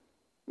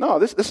 No,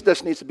 this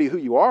just needs to be who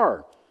you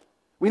are.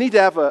 We need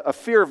to have a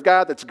fear of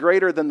God that's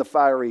greater than the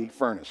fiery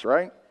furnace,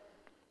 right?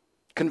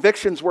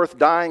 Convictions worth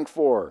dying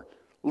for,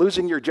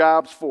 losing your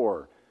jobs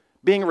for,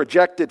 being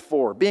rejected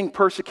for, being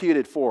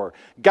persecuted for.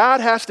 God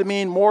has to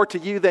mean more to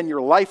you than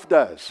your life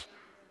does.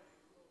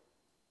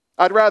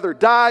 I'd rather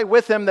die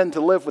with him than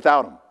to live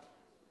without him.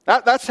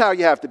 That's how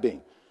you have to be.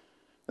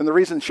 And the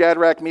reason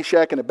Shadrach,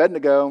 Meshach, and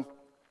Abednego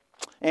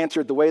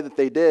answered the way that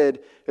they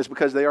did is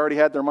because they already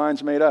had their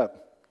minds made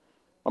up.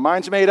 My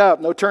mind's made up,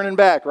 no turning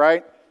back,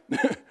 right?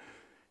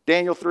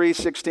 Daniel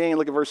 3:16,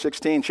 look at verse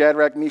 16.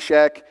 Shadrach,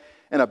 Meshach,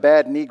 and a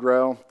bad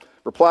Negro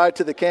replied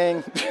to the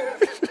king.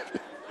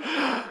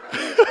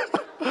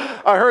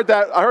 I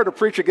heard a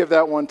preacher give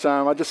that one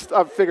time.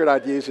 I figured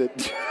I'd use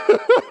it.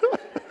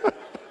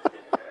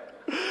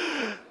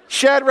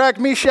 Shadrach,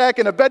 Meshach,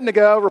 and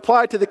Abednego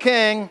replied to the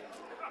king,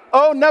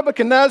 O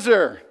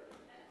Nebuchadnezzar,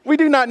 we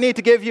do not need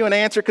to give you an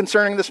answer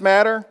concerning this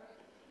matter.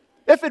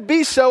 If it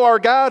be so, our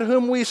God,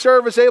 whom we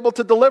serve, is able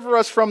to deliver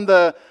us from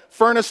the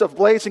furnace of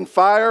blazing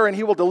fire, and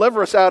he will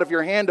deliver us out of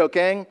your hand, O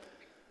king.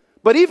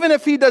 But even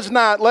if he does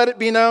not, let it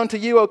be known to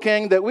you, O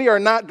king, that we are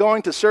not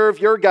going to serve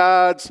your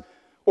gods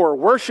or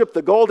worship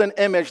the golden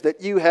image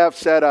that you have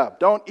set up.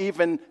 Don't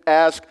even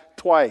ask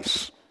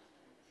twice.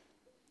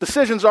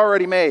 Decision's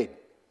already made.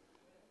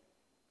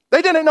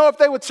 They didn't know if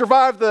they would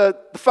survive the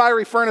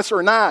fiery furnace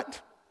or not.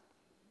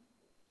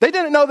 They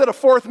didn't know that a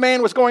fourth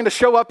man was going to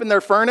show up in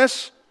their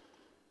furnace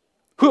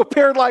who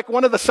appeared like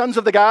one of the sons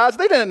of the gods.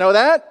 They didn't know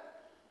that.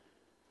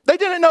 They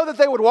didn't know that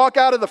they would walk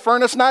out of the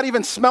furnace not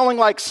even smelling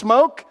like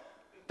smoke.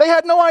 They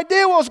had no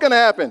idea what was going to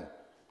happen.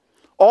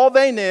 All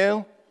they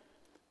knew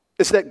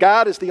is that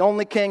God is the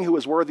only king who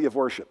is worthy of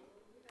worship.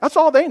 That's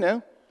all they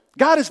knew.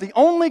 God is the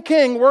only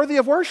king worthy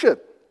of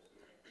worship.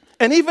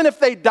 And even if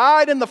they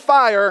died in the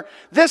fire,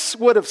 this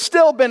would have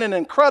still been an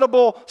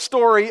incredible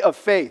story of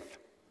faith.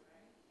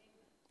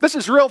 This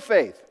is real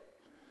faith.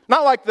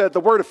 Not like the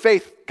word of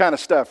faith kind of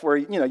stuff where,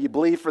 you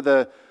believe for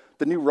the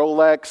new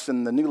Rolex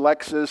and the new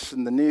Lexus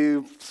and the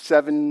new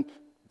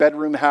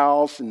 7-bedroom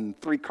house and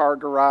 3-car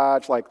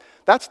garage. Like,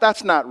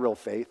 that's not real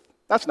faith.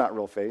 That's not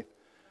real faith.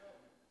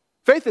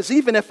 Faith is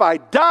even if I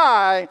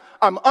die,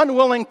 I'm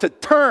unwilling to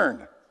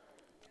turn.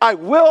 I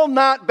will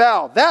not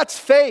bow. That's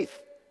faith.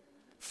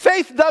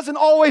 Faith doesn't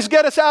always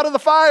get us out of the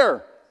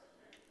fire.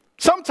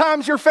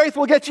 Sometimes your faith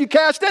will get you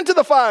cast into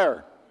the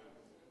fire.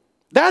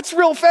 That's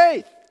real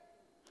faith.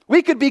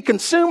 We could be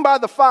consumed by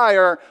the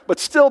fire, but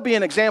still be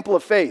an example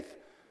of faith.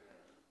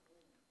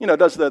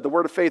 Does the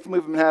Word of Faith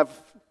movement have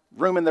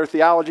room in their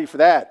theology for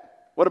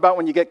that? What about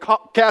when you get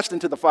cast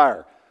into the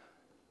fire?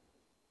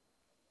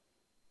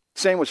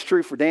 Same was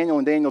true for Daniel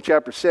in Daniel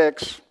chapter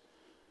 6.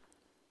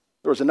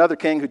 There was another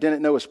king who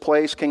didn't know his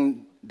place.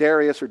 King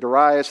Darius or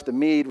Darius the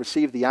Mede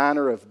received the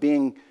honor of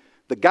being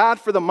the god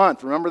for the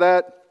month. Remember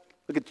that?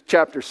 Look at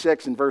chapter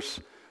 6 and verse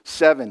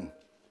 7.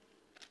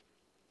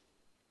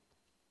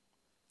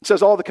 It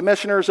says, all the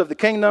commissioners of the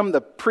kingdom, the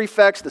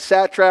prefects, the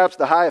satraps,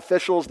 the high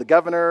officials, the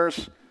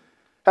governors,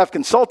 have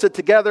consulted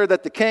together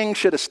that the king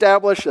should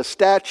establish a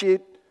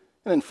statute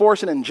and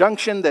enforce an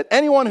injunction that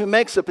anyone who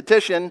makes a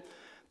petition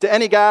to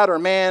any god or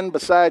man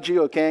besides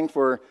you, O king,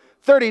 for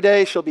 30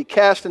 days shall be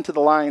cast into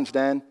the lion's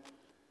den.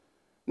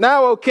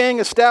 Now, O king,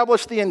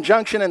 establish the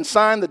injunction and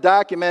sign the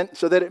document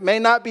so that it may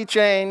not be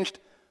changed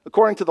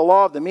according to the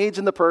law of the Medes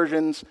and the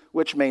Persians,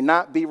 which may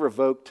not be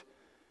revoked.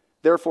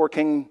 Therefore,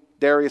 King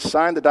Darius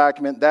signed the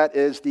document. That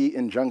is the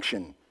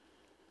injunction.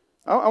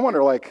 I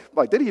wonder,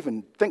 did he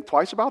even think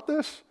twice about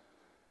this?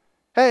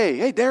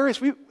 Hey,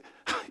 Darius,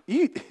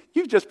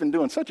 you've just been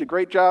doing such a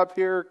great job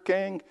here,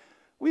 King.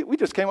 We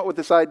just came up with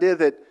this idea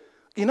that,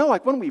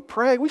 when we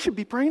pray, we should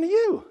be praying to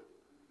you.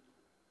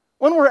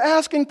 When we're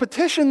asking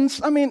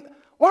petitions, why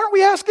aren't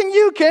we asking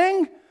you,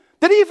 King?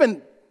 Did he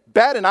even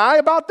bat an eye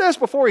about this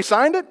before he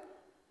signed it?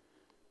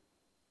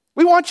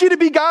 We want you to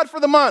be God for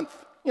the month.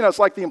 It's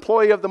like the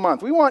employee of the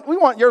month. We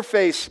want your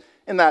face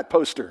in that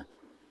poster.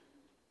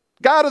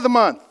 God of the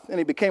month. And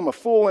he became a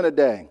fool in a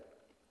day.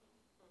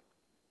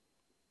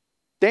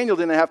 Daniel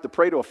didn't have to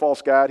pray to a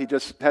false god. He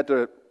just had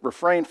to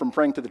refrain from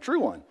praying to the true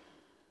one.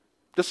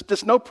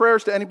 Just no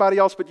prayers to anybody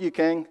else but you,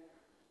 King.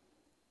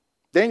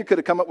 Daniel could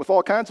have come up with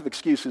all kinds of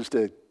excuses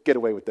to get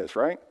away with this,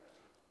 right?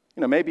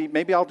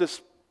 Maybe I'll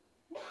just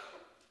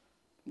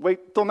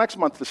wait till next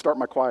month to start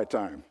my quiet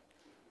time.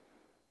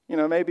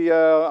 Maybe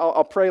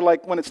I'll pray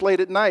like when it's late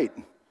at night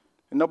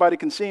and nobody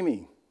can see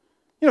me.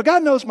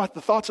 God knows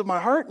the thoughts of my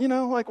heart.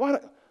 Why?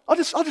 I'll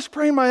just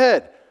pray in my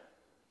head.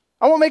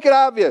 I won't make it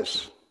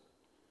obvious.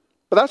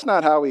 But that's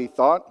not how he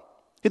thought.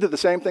 He did the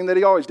same thing that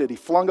he always did. He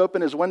flung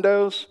open his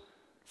windows,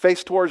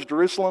 faced towards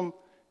Jerusalem,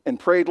 and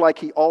prayed like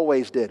he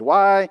always did.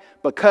 Why?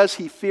 Because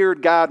he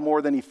feared God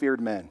more than he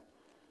feared men.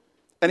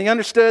 And he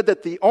understood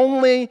that the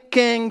only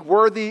king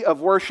worthy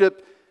of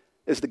worship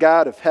is the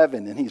God of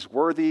heaven, and he's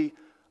worthy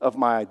of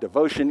my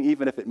devotion,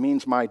 even if it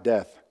means my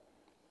death.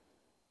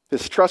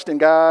 His trust in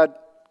God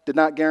did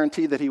not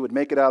guarantee that he would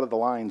make it out of the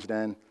lion's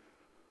den.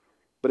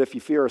 But if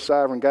you fear a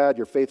sovereign God,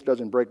 your faith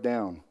doesn't break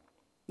down.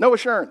 No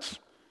assurance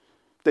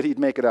that he'd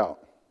make it out.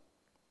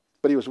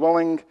 But he was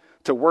willing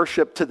to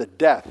worship to the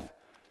death.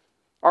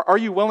 Are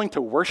you willing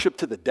to worship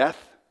to the death?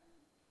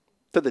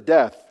 To the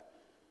death.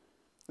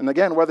 And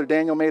again, whether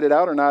Daniel made it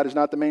out or not is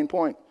not the main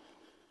point.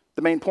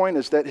 The main point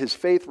is that his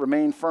faith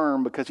remained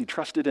firm because he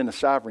trusted in a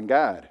sovereign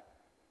God.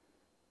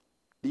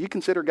 Do you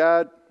consider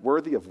God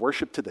worthy of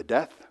worship to the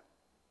death?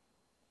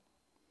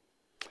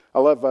 I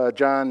love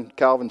John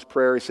Calvin's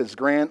prayer. He says,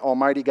 grant,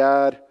 Almighty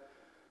God,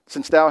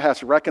 since thou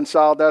hast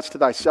reconciled us to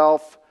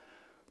thyself,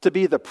 to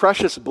be by the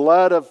precious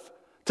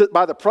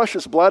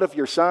blood of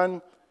your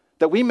Son,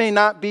 that we may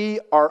not be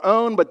our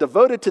own, but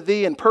devoted to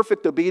thee in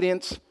perfect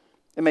obedience,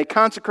 and may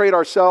consecrate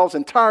ourselves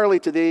entirely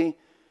to thee.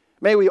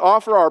 May we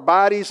offer our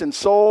bodies and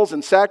souls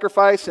in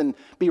sacrifice, and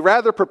be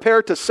rather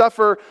prepared to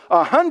suffer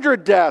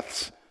 100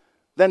 deaths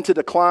than to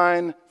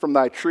decline from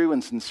thy true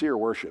and sincere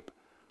worship.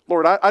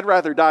 Lord, I'd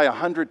rather die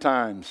 100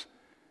 times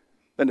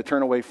than to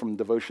turn away from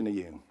devotion to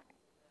you.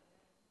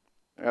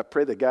 I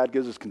pray that God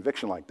gives us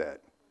conviction like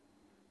that.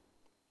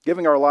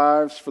 Giving our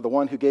lives for the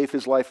one who gave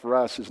his life for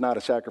us is not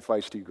a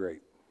sacrifice too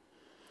great.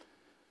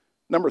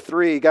 Number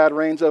 3, God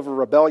reigns over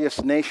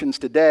rebellious nations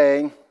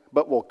today,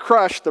 but will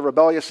crush the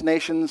rebellious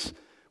nations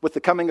with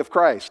the coming of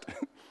Christ.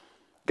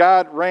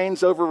 God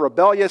reigns over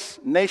rebellious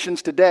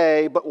nations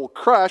today, but will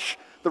crush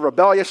the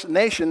rebellious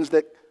nations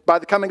that by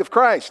the coming of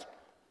Christ.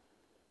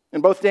 In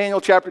both Daniel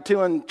chapter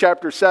 2 and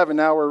chapter 7,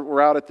 now we're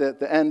out at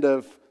the end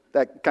of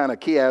that kind of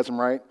chiasm,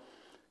 right?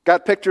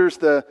 God pictures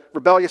the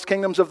rebellious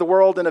kingdoms of the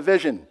world in a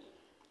vision.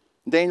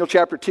 In Daniel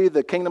chapter 2,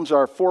 the kingdoms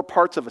are 4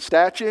 parts of a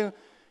statue.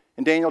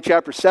 In Daniel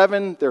chapter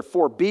 7, there are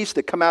 4 beasts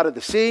that come out of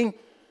the sea.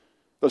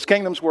 Those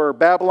kingdoms were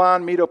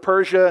Babylon,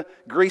 Medo-Persia,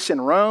 Greece,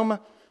 and Rome.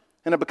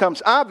 And it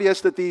becomes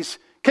obvious that these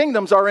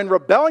kingdoms are in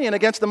rebellion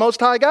against the Most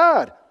High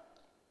God.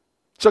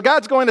 So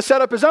God's going to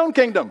set up his own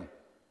kingdom.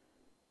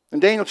 In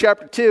Daniel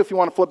chapter 2, if you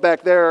want to flip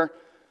back there,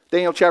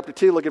 Daniel chapter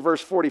 2, look at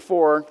verse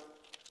 44. It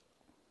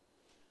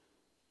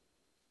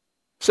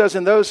says,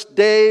 in the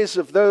days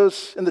of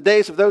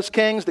those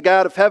kings, the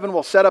God of heaven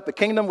will set up a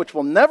kingdom which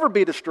will never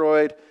be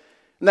destroyed,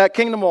 and that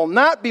kingdom will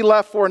not be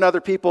left for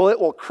another people. It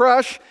will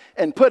crush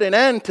and put an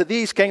end to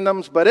these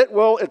kingdoms, but it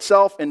will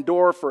itself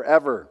endure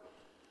forever.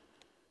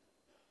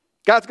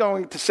 God's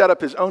going to set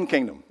up his own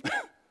kingdom.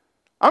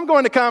 I'm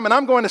going to come and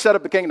I'm going to set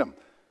up a kingdom.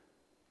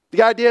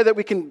 The idea that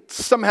we can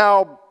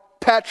somehow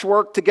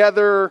patchwork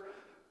together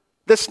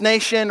this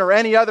nation or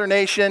any other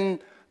nation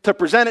to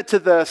present it to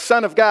the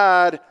Son of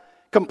God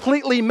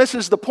completely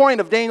misses the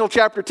point of Daniel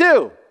chapter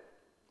 2.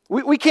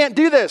 We can't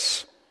do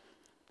this.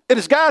 It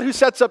is God who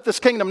sets up this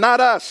kingdom,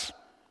 not us.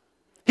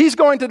 He's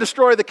going to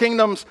destroy the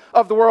kingdoms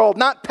of the world,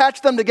 not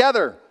patch them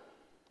together.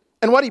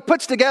 And what he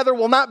puts together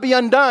will not be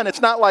undone.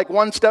 It's not like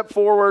 1 step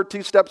forward,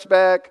 2 steps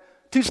back,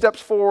 2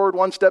 steps forward,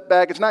 1 step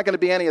back. It's not going to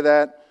be any of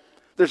that.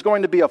 There's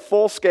going to be a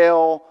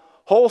full-scale,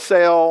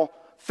 wholesale,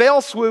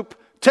 fail-swoop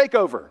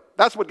takeover.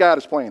 That's what God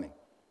is planning.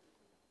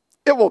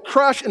 It will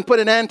crush and put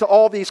an end to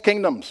all these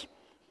kingdoms.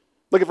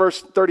 Look at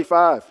verse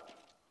 35.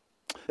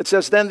 It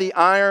says, then the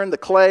iron, the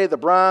clay, the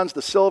bronze,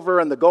 the silver,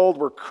 and the gold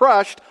were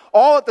crushed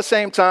all at the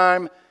same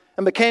time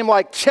and became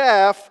like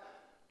chaff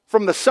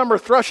from the summer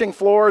threshing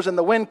floors, and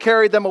the wind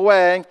carried them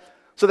away,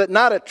 so that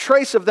not a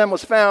trace of them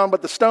was found,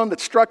 but the stone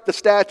that struck the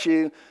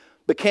statue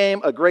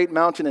became a great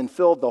mountain and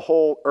filled the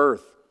whole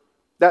earth.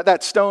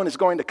 That stone is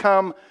going to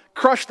come,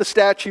 crush the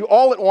statue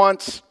all at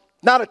once.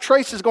 Not a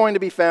trace is going to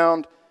be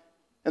found,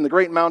 and the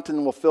great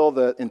mountain will fill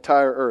the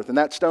entire earth. And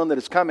that stone that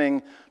is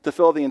coming to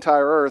fill the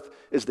entire earth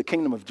is the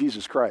kingdom of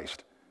Jesus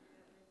Christ.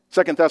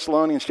 2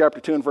 Thessalonians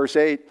chapter 2 and verse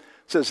 8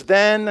 says,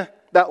 then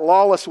that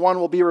lawless one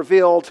will be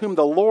revealed, whom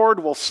the Lord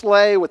will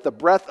slay with the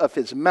breath of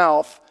his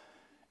mouth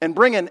and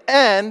bring an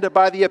end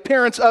by the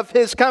appearance of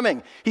his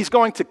coming. He's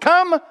going to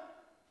come.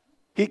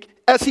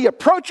 As he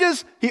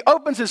approaches, he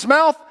opens his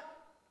mouth,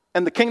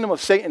 and the kingdom of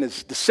Satan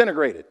is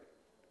disintegrated.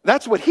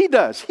 That's what he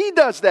does. He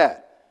does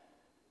that.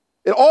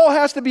 It all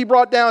has to be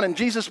brought down, and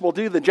Jesus will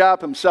do the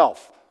job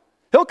himself.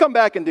 He'll come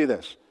back and do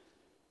this.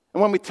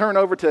 And when we turn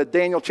over to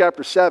Daniel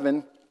chapter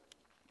 7,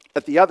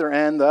 at the other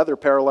end, the other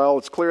parallel,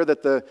 it's clear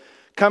that the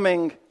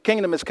coming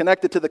kingdom is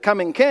connected to the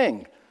coming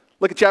king.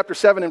 Look at chapter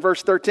 7 and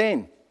verse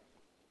 13.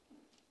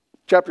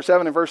 Chapter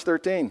 7 and verse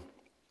 13.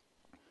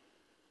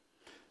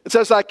 It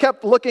says, I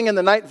kept looking in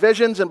the night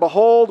visions, and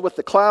behold, with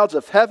the clouds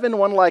of heaven,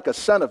 one like a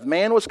son of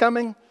man was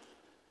coming.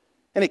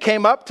 And he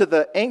came up to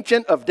the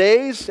Ancient of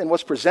Days and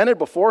was presented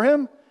before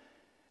him.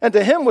 And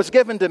to him was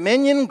given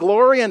dominion,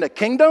 glory, and a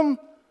kingdom,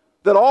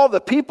 that all the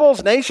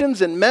peoples,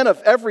 nations, and men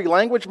of every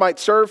language might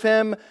serve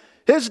him.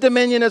 His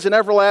dominion is an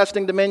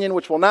everlasting dominion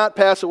which will not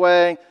pass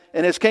away,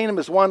 and his kingdom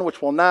is one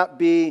which will not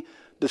be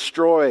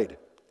destroyed.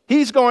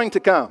 He's going to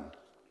come.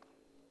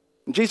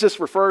 And Jesus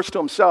refers to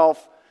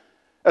himself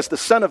as the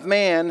Son of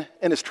Man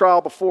in his trial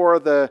before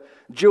the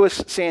Jewish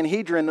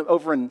Sanhedrin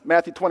over in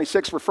Matthew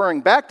 26,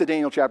 referring back to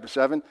Daniel chapter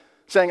 7,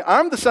 saying,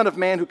 I'm the Son of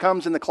Man who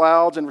comes in the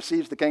clouds and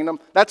receives the kingdom.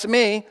 That's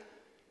me.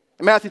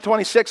 In Matthew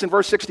 26 and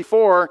verse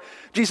 64,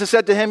 Jesus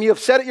said to him, you have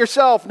said it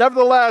yourself.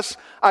 Nevertheless,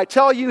 I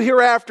tell you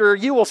hereafter,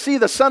 you will see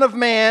the Son of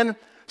Man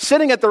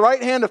sitting at the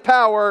right hand of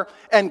power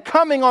and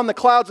coming on the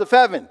clouds of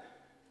heaven.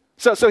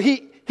 So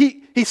he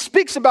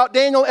speaks about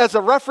Daniel as a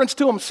reference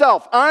to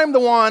himself. I'm the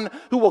one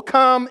who will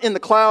come in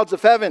the clouds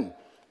of heaven.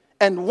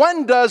 And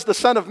when does the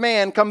Son of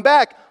Man come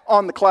back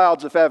on the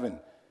clouds of heaven?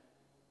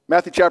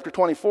 Matthew chapter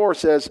 24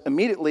 says,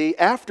 immediately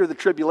after the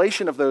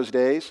tribulation of those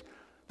days,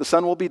 the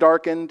sun will be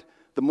darkened,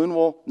 the moon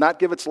will not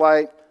give its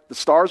light, the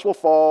stars will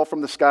fall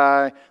from the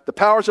sky, the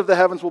powers of the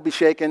heavens will be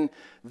shaken.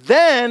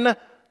 Then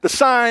the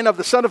sign of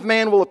the Son of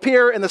Man will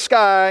appear in the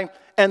sky,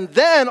 and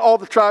then all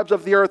the tribes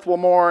of the earth will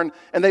mourn,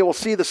 and they will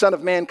see the Son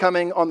of Man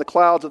coming on the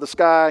clouds of the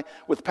sky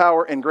with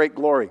power and great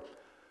glory.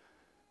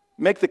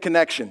 Make the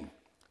connection.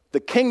 The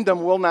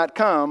kingdom will not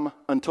come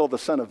until the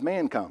Son of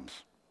Man comes.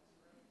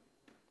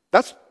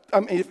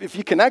 If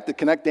you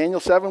connect Daniel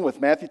 7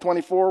 with Matthew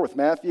 24, with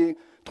Matthew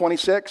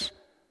 26,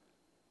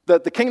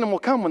 that the kingdom will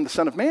come when the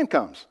Son of Man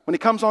comes, when he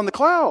comes on the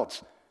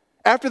clouds,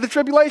 after the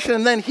tribulation,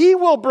 and then he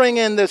will bring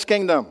in this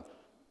kingdom.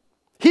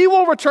 He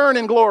will return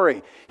in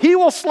glory. He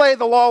will slay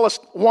the lawless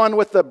one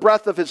with the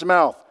breath of his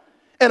mouth.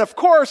 And of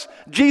course,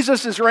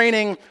 Jesus is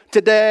reigning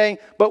today,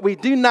 but we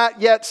do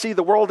not yet see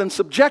the world in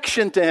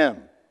subjection to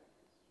him.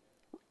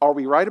 Are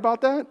we right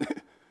about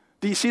that?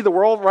 Do you see the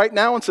world right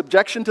now in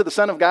subjection to the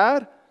Son of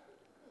God?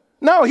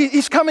 No,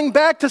 he's coming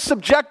back to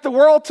subject the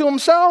world to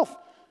himself.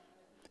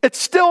 It's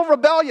still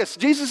rebellious.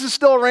 Jesus is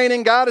still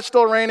reigning. God is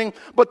still reigning.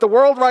 But the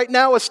world right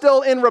now is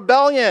still in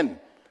rebellion.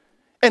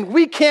 And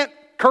we can't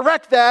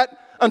correct that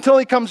until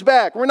he comes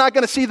back. We're not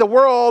going to see the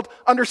world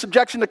under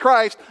subjection to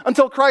Christ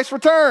until Christ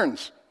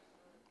returns.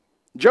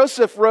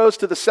 Joseph rose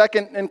to the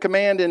second in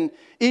command in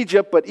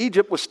Egypt, but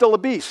Egypt was still a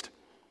beast.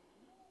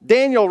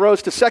 Daniel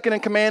rose to second in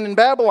command in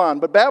Babylon,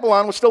 but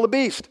Babylon was still a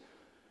beast.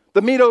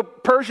 The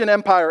Medo-Persian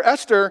Empire,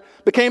 Esther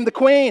became the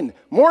queen.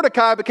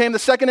 Mordecai became the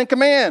second in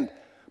command,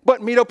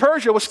 but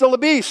Medo-Persia was still a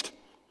beast.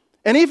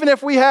 And even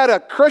if we had a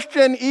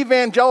Christian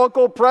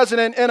evangelical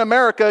president in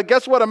America,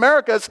 guess what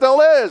America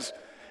still is?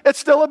 It's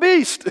still a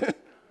beast.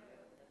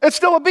 It's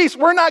still a beast.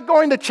 We're not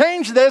going to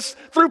change this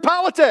through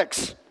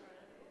politics.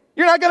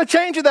 You're not going to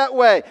change it that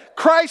way.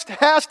 Christ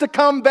has to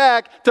come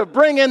back to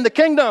bring in the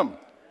kingdom.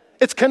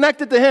 It's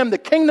connected to him. The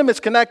kingdom is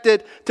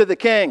connected to the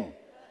king.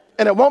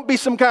 And it won't be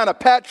some kind of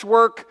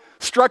patchwork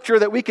structure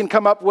that we can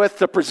come up with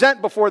to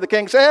present before the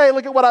king. Say, hey,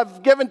 look at what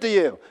I've given to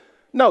you.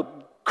 No,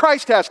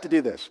 Christ has to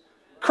do this.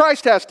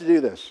 Christ has to do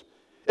this.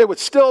 It would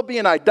still be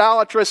an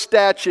idolatrous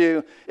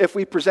statue if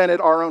we presented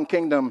our own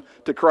kingdom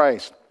to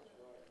Christ.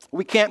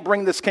 We can't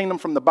bring this kingdom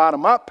from the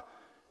bottom up.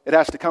 It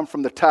has to come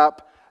from the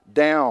top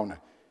down.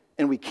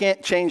 And we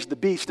can't change the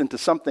beast into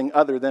something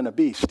other than a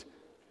beast.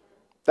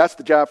 That's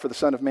the job for the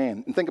Son of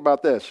Man. And think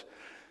about this.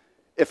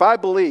 If I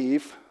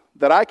believe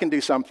that I can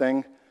do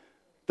something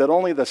that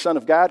only the Son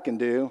of God can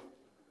do,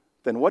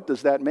 then what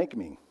does that make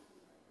me?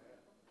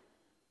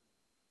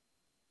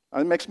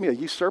 It makes me a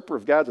usurper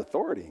of God's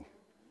authority.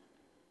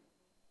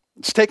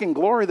 It's taking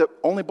glory that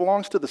only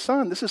belongs to the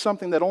Son. This is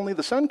something that only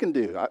the Son can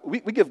do. We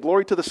give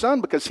glory to the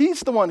Son because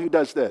he's the one who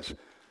does this.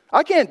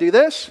 I can't do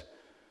this.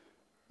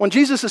 When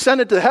Jesus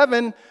ascended to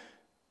heaven,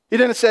 he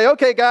didn't say,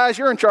 okay, guys,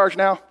 you're in charge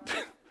now.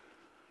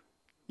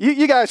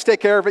 You guys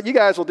take care of it. You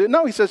guys will do it.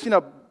 No, he says,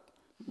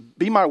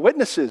 be my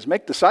witnesses,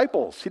 make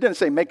disciples. He didn't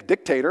say make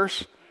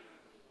dictators,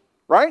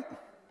 right?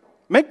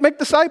 Make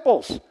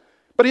disciples.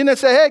 But he didn't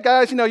say, hey,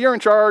 guys, you're in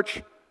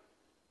charge.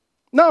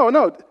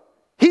 No.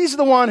 He's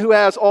the one who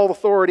has all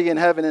authority in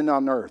heaven and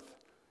on earth.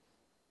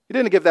 He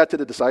didn't give that to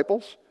the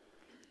disciples.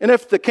 And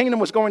if the kingdom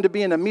was going to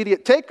be an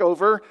immediate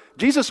takeover,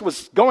 Jesus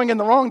was going in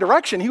the wrong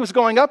direction. He was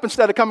going up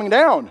instead of coming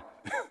down.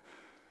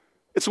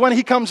 It's when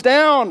he comes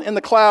down in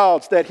the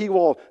clouds that he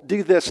will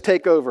do this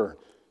takeover.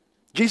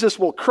 Jesus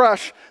will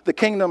crush the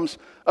kingdoms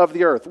of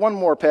the earth. One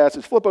more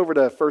passage. Flip over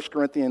to 1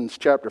 Corinthians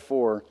chapter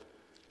 4.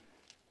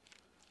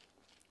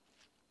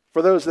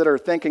 For those that are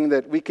thinking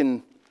that we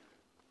can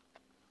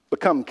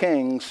become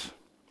kings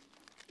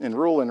and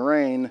rule and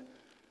reign,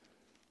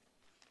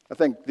 I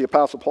think the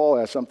Apostle Paul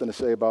has something to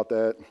say about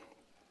that.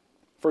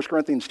 1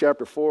 Corinthians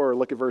chapter 4,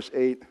 look at verse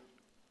 8.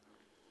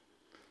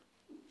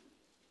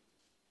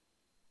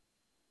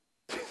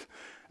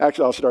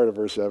 Actually, I'll start at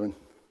verse 7.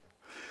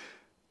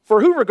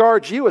 For who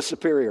regards you as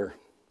superior?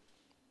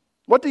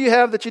 What do you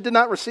have that you did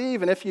not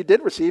receive? And if you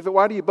did receive it,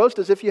 why do you boast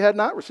as if you had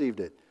not received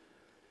it?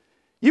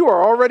 You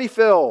are already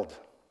filled.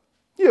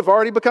 You have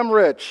already become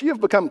rich. You have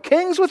become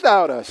kings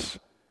without us.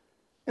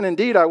 And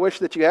indeed, I wish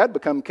that you had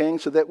become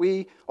kings so that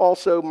we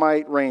also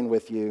might reign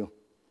with you.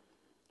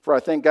 For I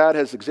think God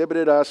has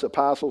exhibited us,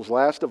 apostles,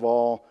 last of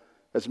all,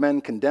 as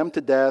men condemned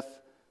to death,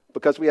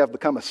 because we have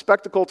become a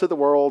spectacle to the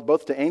world,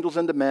 both to angels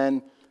and to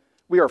men.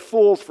 We are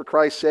fools for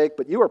Christ's sake,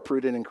 but you are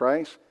prudent in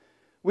Christ.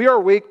 We are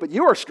weak, but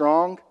you are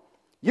strong.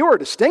 You are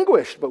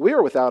distinguished, but we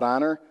are without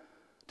honor.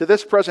 To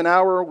this present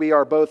hour, we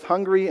are both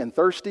hungry and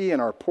thirsty,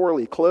 and are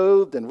poorly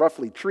clothed and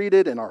roughly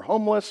treated, and are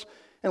homeless,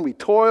 and we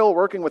toil,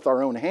 working with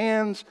our own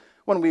hands.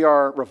 When we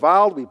are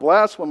reviled, we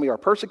bless. When we are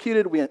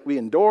persecuted, we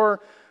endure.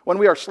 When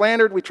we are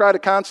slandered, we try to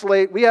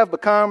consolate. We have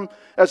become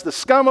as the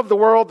scum of the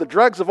world, the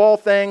dregs of all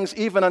things,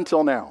 even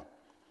until now.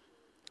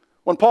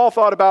 When Paul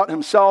thought about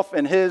himself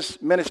and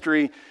his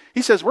ministry,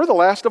 he says, we're the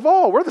last of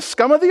all. We're the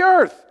scum of the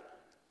earth.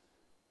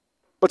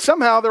 But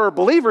somehow there were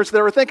believers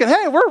that were thinking,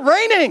 hey, we're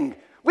reigning.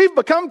 We've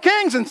become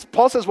kings. And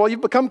Paul says, well,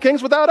 you've become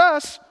kings without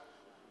us.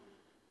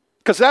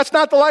 Because that's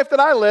not the life that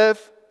I live.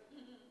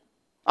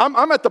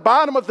 I'm at the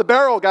bottom of the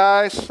barrel,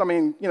 guys.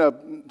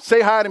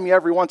 Say hi to me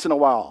every once in a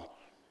while.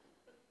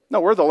 No,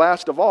 we're the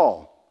last of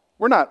all.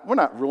 We're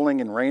not ruling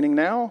and reigning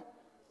now.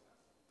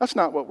 That's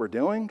not what we're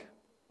doing.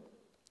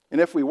 And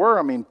if we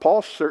were,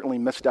 Paul certainly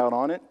missed out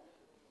on it.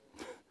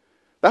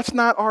 That's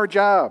not our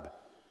job.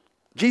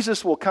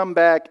 Jesus will come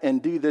back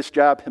and do this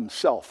job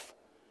himself.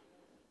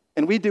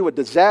 And we do a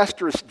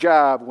disastrous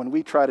job when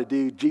we try to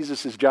do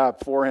Jesus'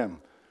 job for him.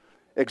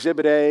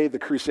 Exhibit A, the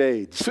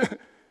Crusades.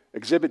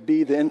 Exhibit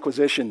B, the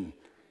Inquisition.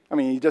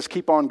 You just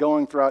keep on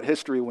going throughout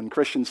history when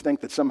Christians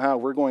think that somehow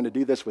we're going to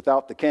do this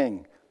without the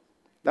king.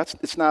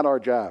 It's not our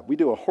job. We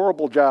do a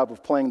horrible job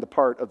of playing the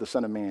part of the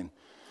Son of Man.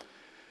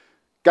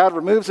 God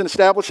removes and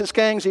establishes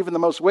kings, even the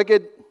most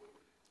wicked.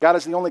 God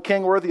is the only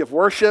king worthy of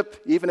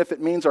worship, even if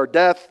it means our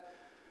death.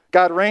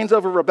 God reigns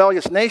over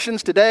rebellious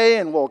nations today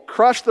and will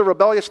crush the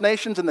rebellious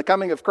nations in the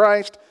coming of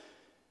Christ.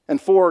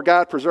 And 4,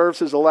 God preserves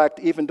his elect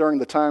even during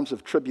the times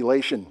of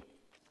tribulation.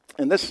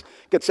 And this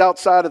gets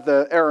outside of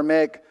the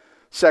Aramaic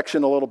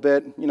section a little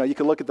bit. You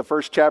can look at the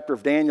first chapter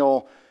of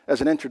Daniel as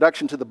an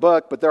introduction to the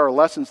book, but there are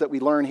lessons that we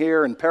learn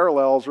here and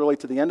parallels really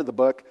to the end of the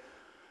book.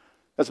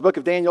 As the book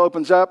of Daniel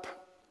opens up,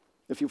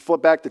 if you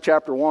flip back to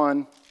chapter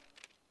 1,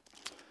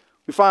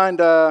 we find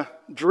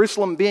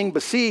Jerusalem being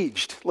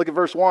besieged. Look at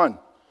verse 1. It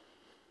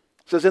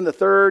says, in the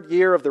 3rd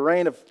year of the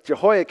reign of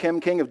Jehoiakim,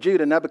 king of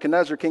Judah,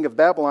 Nebuchadnezzar, king of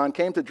Babylon,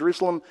 came to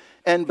Jerusalem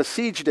and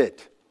besieged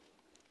it.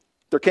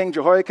 Their king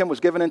Jehoiakim was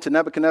given into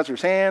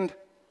Nebuchadnezzar's hand.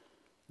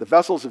 The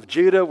vessels of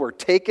Judah were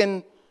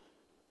taken.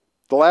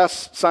 The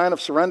last sign of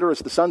surrender is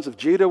the sons of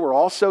Judah were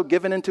also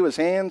given into his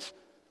hands.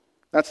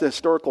 That's the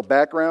historical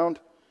background.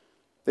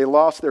 They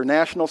lost their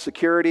national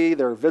security,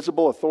 their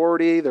visible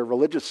authority, their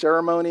religious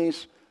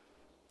ceremonies.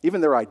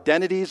 Even their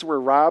identities were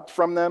robbed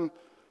from them.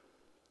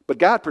 But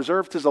God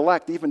preserved his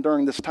elect even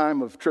during this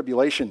time of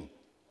tribulation.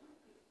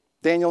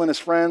 Daniel and his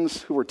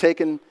friends who were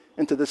taken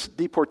into this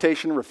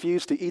deportation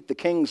refused to eat the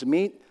king's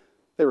meat.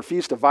 They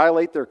refused to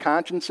violate their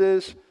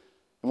consciences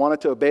and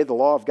wanted to obey the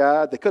law of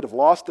God. They could have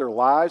lost their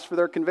lives for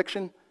their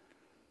conviction.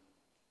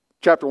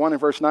 Chapter 1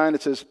 and verse 9,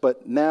 it says,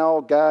 but now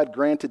God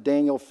granted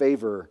Daniel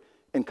favor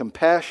and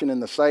compassion in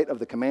the sight of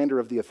the commander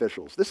of the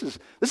officials. This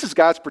is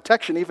God's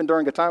protection even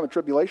during a time of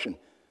tribulation.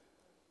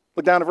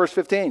 Look down to verse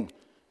 15.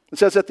 It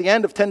says, at the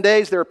end of 10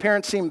 days, their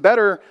appearance seemed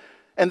better,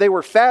 and they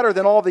were fatter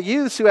than all the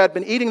youths who had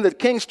been eating the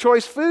king's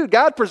choice food.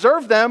 God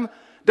preserved them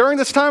during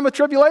this time of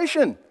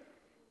tribulation.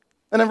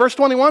 And then verse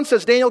 21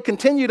 says, Daniel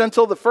continued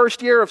until the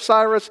 1st year of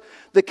Cyrus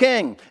the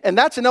king. And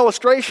that's an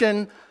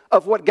illustration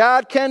of what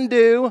God can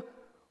do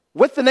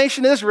with the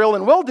nation Israel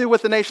and will do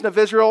with the nation of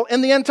Israel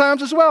in the end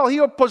times as well.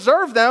 He will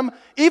preserve them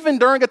even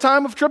during a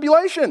time of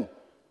tribulation.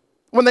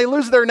 When they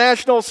lose their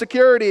national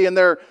security and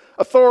their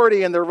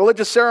authority and their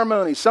religious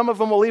ceremonies, some of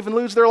them will even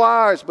lose their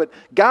lives, but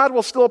God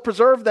will still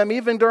preserve them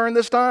even during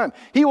this time.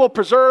 He will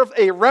preserve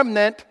a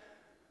remnant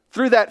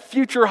through that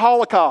future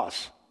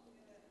Holocaust.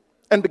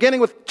 And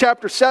beginning with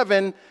chapter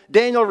 7,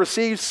 Daniel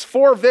receives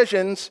 4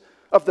 visions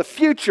of the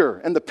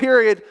future and the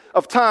period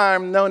of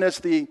time known as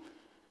the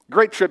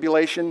Great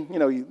Tribulation. He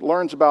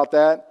learns about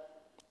that.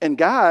 And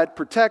God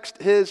protects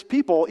his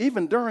people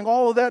even during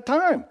all of that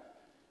time.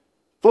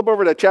 Flip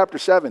over to chapter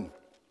 7.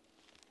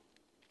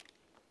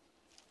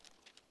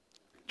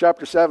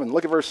 Chapter 7,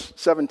 look at verse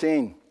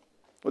 17.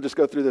 We'll just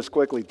go through this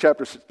quickly.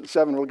 Chapter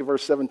 7, look at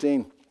verse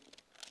 17.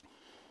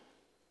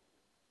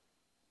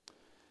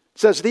 It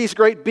says, these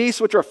great beasts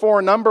which are 4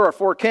 in number are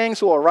 4 kings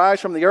who will arise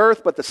from the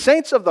earth, but the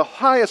saints of the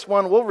highest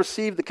one will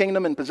receive the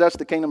kingdom and possess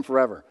the kingdom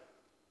forever.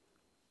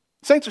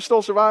 Saints are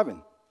still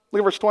surviving.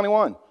 Look at verse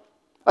 21.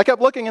 I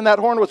kept looking, and that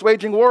horn was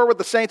waging war with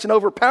the saints and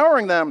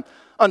overpowering them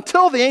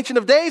until the Ancient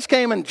of Days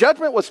came and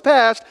judgment was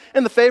passed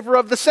in the favor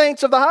of the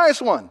saints of the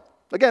highest one.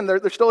 Again,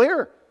 they're still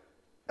here.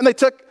 And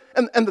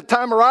and the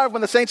time arrived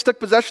when the saints took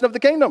possession of the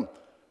kingdom.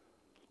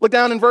 Look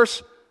down in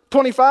verse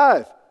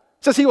 25. It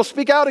says, he will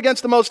speak out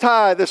against the Most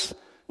High, this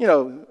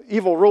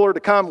evil ruler to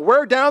come.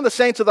 Wear down the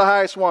saints of the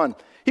highest one.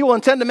 He will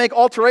intend to make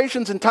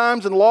alterations in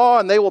times and law,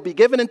 and they will be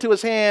given into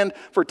his hand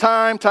for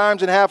times,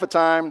 and half a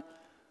time.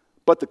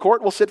 But the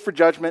court will sit for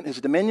judgment.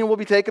 His dominion will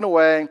be taken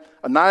away,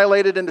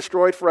 annihilated and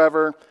destroyed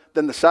forever.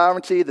 Then the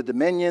sovereignty, the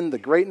dominion, the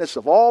greatness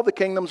of all the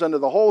kingdoms under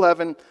the whole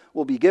heaven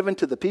will be given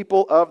to the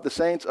people of the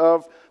saints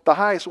of the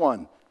highest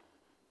one.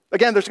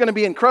 Again, there's going to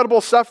be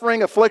incredible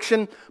suffering,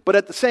 affliction, but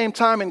at the same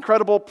time,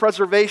 incredible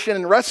preservation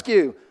and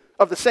rescue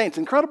of the saints.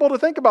 Incredible to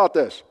think about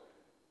this.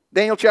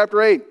 Daniel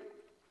chapter 8.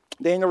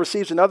 Daniel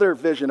receives another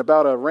vision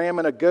about a ram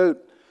and a goat,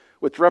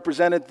 which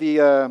represented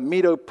the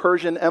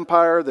Medo-Persian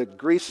Empire, the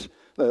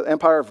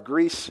Empire of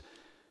Greece,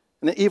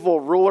 and an evil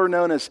ruler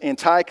known as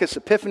Antiochus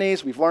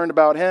Epiphanes. We've learned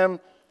about him.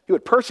 He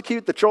would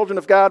persecute the children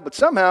of God, but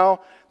somehow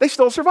they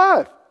still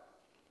survive.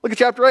 Look at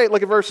chapter 8.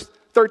 Look at verse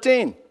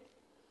 13. It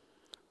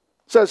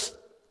says,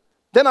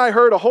 then I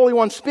heard a holy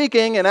one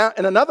speaking, and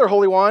another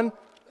holy one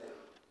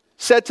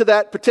said to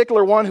that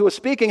particular one who was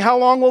speaking, how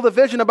long will the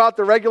vision about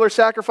the regular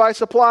sacrifice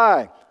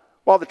apply,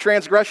 while the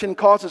transgression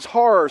causes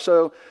horror,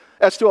 so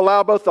as to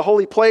allow both the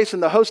holy place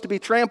and the host to be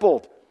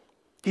trampled?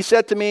 He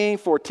said to me,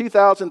 for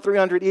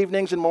 2,300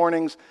 evenings and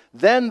mornings,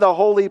 then the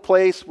holy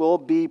place will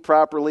be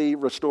properly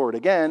restored.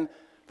 Again,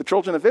 the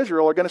children of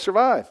Israel are going to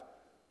survive.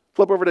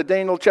 Flip over to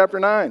Daniel chapter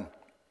 9.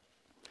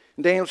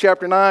 In Daniel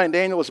chapter 9,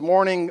 Daniel was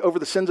mourning over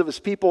the sins of his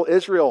people,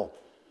 Israel.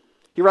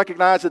 He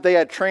recognized that they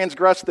had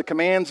transgressed the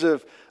commands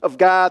of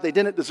God. They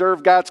didn't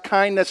deserve God's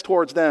kindness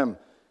towards them.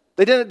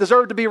 They didn't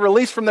deserve to be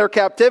released from their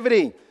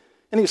captivity.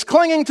 And he was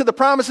clinging to the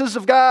promises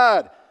of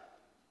God.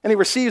 And he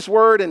receives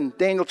word in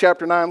Daniel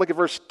chapter 9. Look at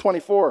verse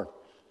 24.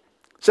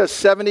 It says,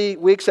 70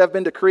 weeks have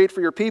been decreed for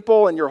your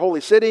people and your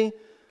holy city,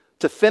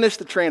 to finish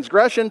the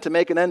transgression, to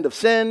make an end of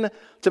sin,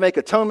 to make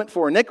atonement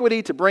for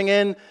iniquity, to bring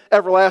in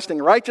everlasting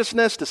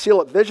righteousness, to seal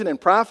up vision and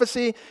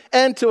prophecy,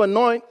 and to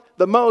anoint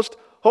the most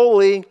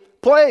holy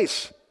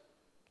place.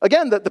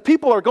 Again, the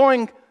people are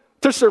going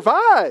to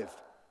survive.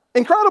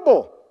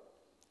 Incredible.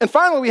 And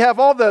finally, we have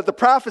all the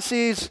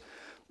prophecies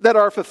that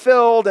are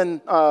fulfilled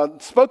and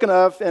spoken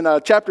of in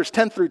chapters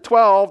 10 through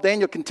 12.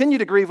 Daniel continued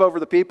to grieve over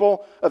the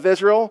people of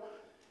Israel.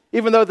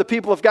 Even though the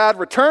people of God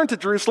returned to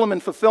Jerusalem in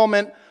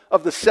fulfillment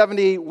of the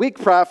 70-week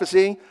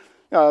prophecy,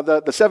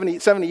 the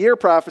 70-year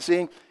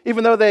prophecy,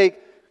 even though they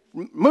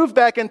moved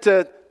back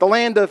into the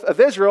land of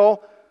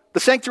Israel, the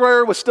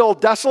sanctuary was still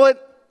desolate.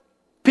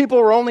 People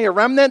were only a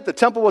remnant. The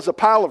temple was a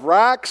pile of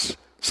rocks.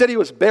 The city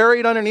was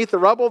buried underneath the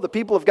rubble. The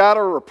people of God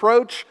are a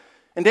reproach.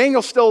 And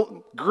Daniel's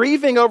still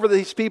grieving over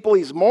these people.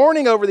 He's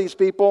mourning over these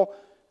people.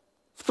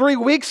 3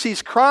 weeks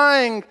he's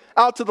crying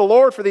out to the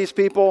Lord for these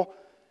people.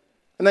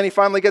 And then he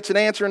finally gets an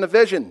answer in a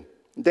vision.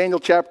 Daniel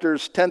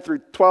chapters 10 through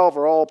 12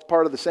 are all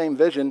part of the same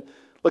vision.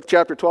 Look at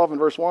chapter 12 and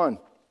verse 1. It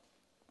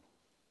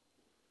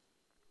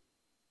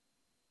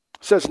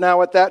says,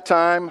 "Now at that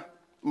time,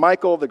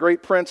 Michael, the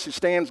great prince who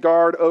stands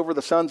guard over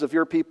the sons of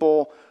your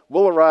people,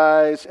 will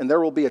arise, and there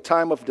will be a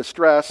time of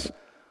distress,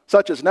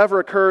 such as never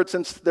occurred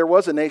since there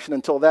was a nation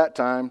until that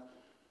time."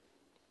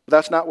 But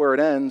that's not where it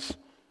ends.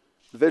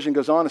 The vision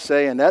goes on to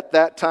say, "And at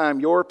that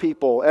time, your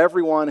people,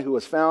 everyone who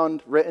is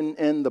found written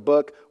in the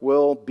book,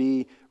 will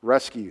be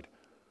rescued."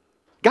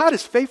 God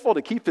is faithful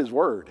to keep his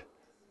word.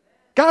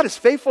 God is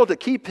faithful to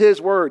keep his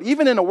word.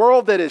 Even in a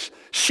world that is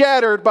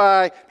shattered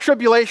by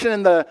tribulation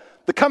and the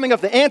coming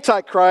of the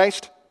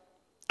Antichrist,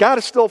 God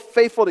is still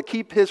faithful to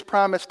keep his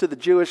promise to the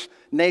Jewish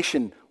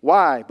nation.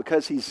 Why?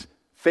 Because he's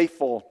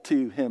faithful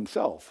to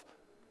himself.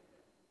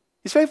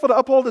 He's faithful to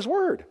uphold his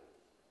word.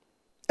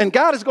 And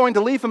God is going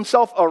to leave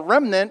himself a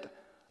remnant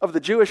of the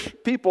Jewish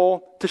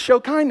people to show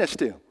kindness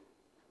to.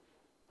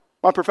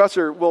 My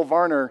professor, Will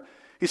Varner,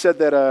 he said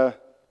that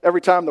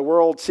every time the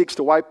world seeks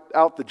to wipe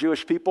out the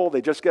Jewish people,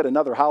 they just get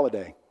another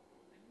holiday.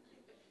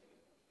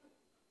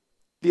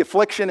 The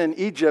affliction in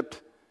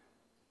Egypt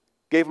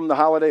gave them the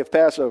holiday of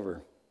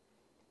Passover.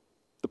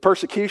 The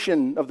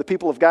persecution of the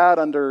people of God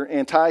under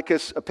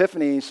Antiochus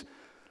Epiphanes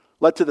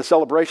led to the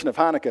celebration of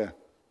Hanukkah.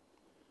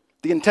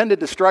 The intended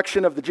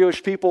destruction of the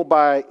Jewish people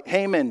by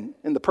Haman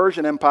in the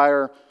Persian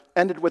Empire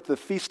ended with the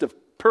Feast of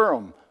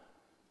Purim.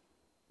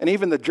 And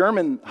even the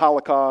German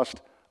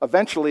Holocaust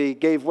eventually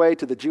gave way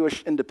to the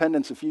Jewish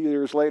independence a few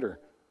years later.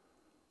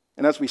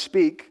 And as we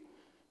speak,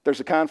 there's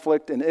a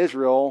conflict in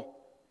Israel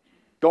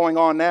going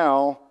on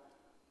now,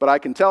 but I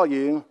can tell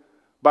you,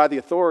 by the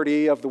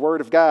authority of the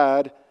Word of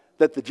God,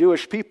 that the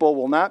Jewish people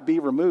will not be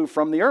removed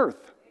from the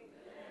earth.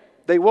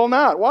 They will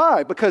not.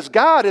 Why? Because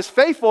God is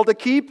faithful to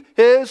keep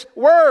his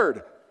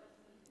word.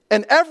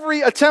 And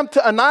every attempt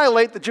to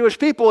annihilate the Jewish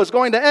people is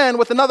going to end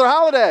with another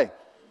holiday.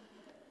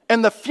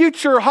 And the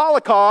future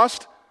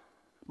Holocaust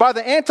by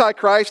the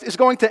Antichrist is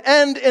going to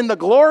end in the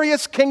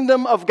glorious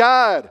kingdom of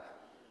God.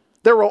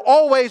 There will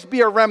always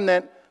be a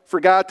remnant for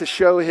God to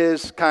show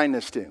his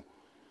kindness to.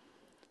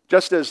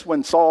 Just as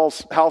when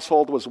Saul's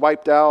household was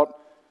wiped out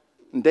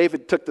and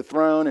David took the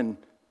throne, in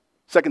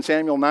 2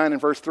 Samuel 9 and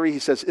verse 3, he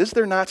says, "Is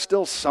there not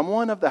still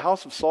someone of the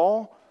house of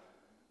Saul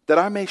that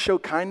I may show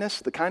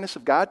kindness, the kindness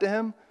of God to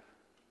him?"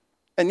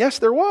 And yes,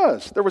 there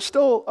was. There was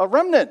still a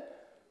remnant.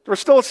 There was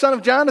still a son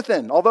of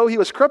Jonathan. Although he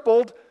was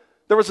crippled,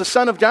 there was a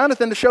son of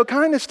Jonathan to show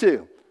kindness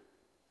to.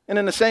 And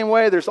in the same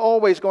way, there's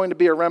always going to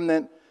be a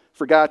remnant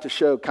for God to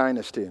show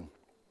kindness to.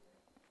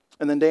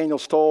 And then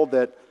Daniel's told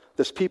that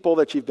this people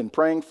that you've been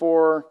praying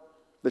for,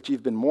 that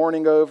you've been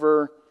mourning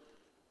over,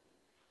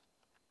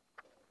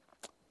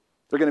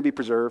 they're going to be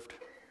preserved.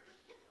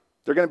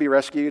 They're going to be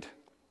rescued.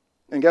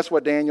 And guess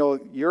what, Daniel?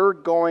 You're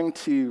going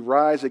to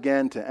rise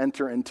again to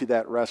enter into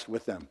that rest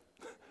with them.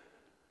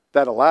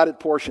 That allotted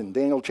portion,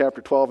 Daniel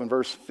chapter 12 and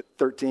verse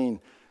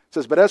 13,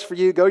 says, "But as for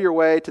you, go your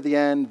way to the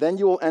end, then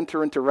you will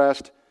enter into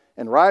rest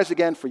and rise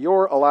again for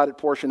your allotted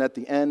portion at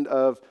the end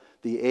of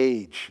the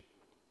age."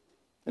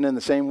 And in the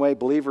same way,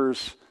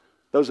 believers,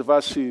 those of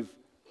us who've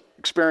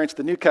experienced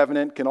the new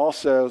covenant, can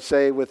also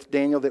say with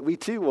Daniel that we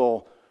too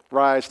will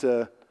rise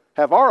to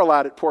have our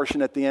allotted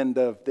portion at the end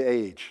of the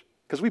age,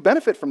 because we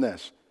benefit from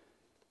this.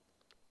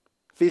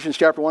 Ephesians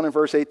chapter 1 and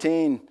verse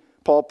 18,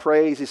 Paul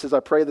prays, he says, "I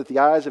pray that the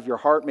eyes of your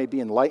heart may be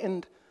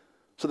enlightened,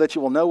 so that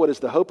you will know what is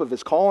the hope of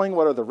his calling,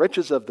 what are the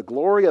riches of the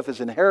glory of his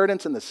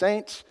inheritance in the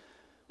saints."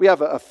 We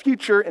have a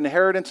future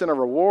inheritance and a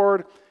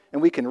reward,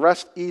 and we can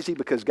rest easy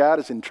because God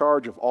is in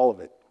charge of all of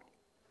it.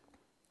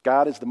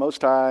 God is the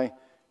Most High.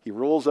 He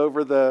rules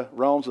over the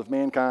realms of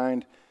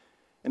mankind,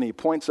 and he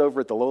appoints over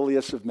it the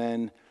lowliest of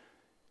men.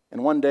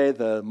 And one day,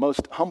 the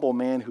most humble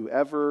man who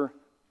ever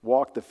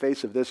walked the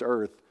face of this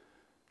earth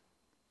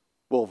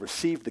will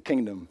receive the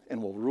kingdom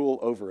and will rule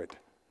over it.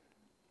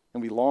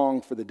 And we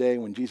long for the day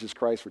when Jesus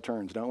Christ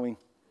returns, don't we?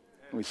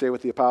 And we say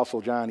with the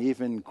Apostle John,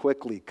 "Even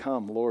quickly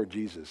come, Lord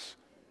Jesus."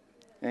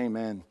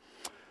 Amen.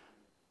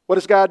 What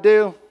does God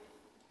do?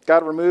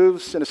 God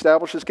removes and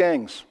establishes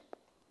kings.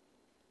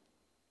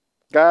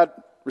 God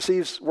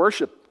receives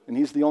worship, and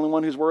he's the only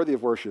one who's worthy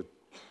of worship.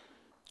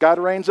 God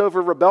reigns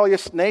over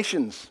rebellious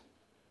nations,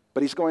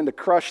 but he's going to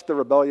crush the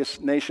rebellious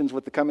nations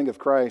with the coming of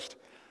Christ.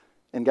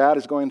 And God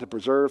is going to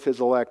preserve his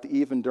elect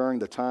even during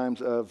the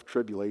times of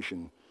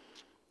tribulation.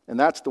 And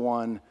that's the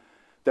one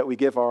that we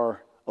give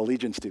our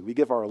allegiance to. We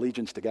give our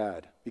allegiance to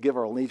God. We give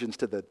our allegiance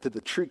to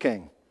the true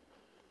King.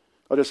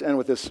 I'll just end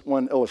with this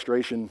one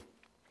illustration.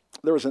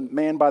 There was a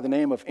man by the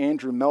name of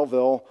Andrew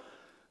Melville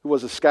who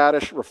was a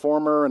Scottish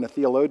reformer and a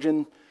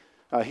theologian.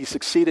 He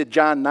succeeded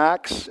John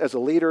Knox as a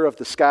leader of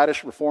the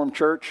Scottish Reformed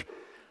Church.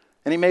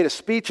 And he made a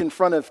speech in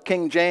front of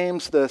King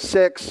James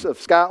VI of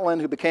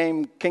Scotland, who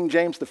became King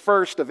James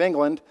I of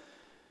England.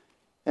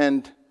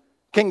 And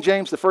King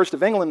James I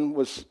of England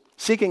was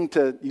seeking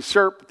to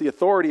usurp the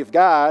authority of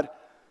God.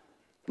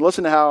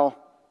 Listen to how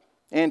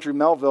Andrew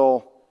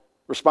Melville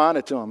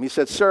responded to him. He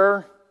said,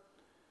 "Sir,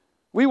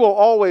 we will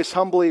always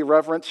humbly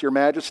reverence your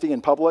majesty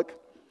in public,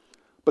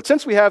 but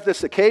since we have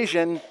this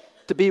occasion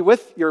to be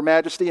with your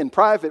majesty in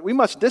private, we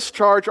must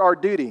discharge our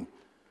duty,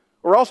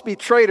 or else be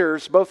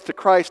traitors both to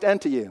Christ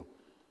and to you.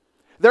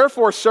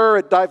 Therefore, sir,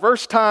 at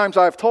diverse times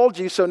I have told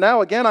you, so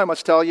now again I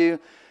must tell you,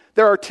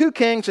 there are two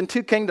kings and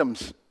two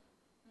kingdoms.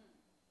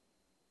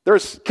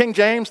 There's King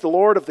James, the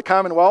Lord of the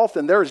Commonwealth,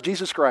 and there is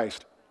Jesus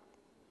Christ,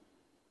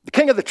 the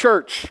King of the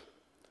church,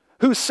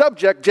 whose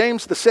subject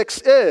James VI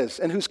is,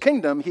 and whose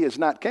kingdom he is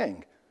not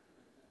king,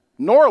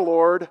 nor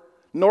Lord,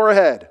 nor a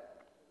head.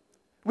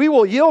 We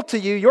will yield to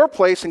you your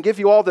place and give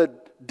you all the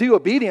due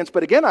obedience,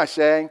 but again I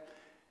say,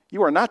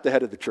 you are not the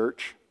head of the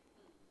church.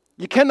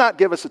 You cannot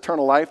give us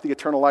eternal life, the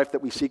eternal life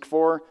that we seek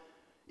for.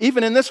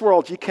 Even in this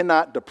world, you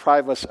cannot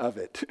deprive us of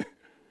it." It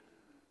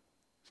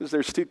says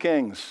there's two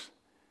kings,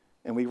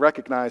 and we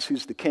recognize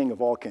who's the King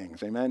of all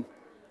kings. Amen?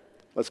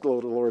 Let's go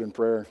to the Lord in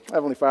prayer.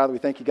 Heavenly Father, we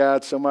thank you,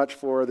 God, so much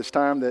for this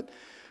time that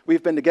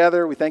we've been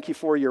together. We thank you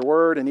for your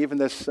word and even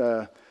this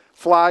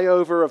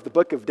flyover of the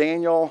book of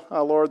Daniel.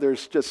 Lord,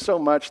 there's just so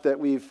much that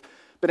we've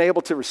been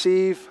able to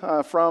receive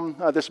from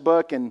this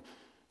book. And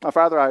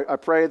Father, I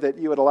pray that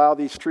you would allow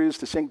these truths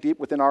to sink deep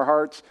within our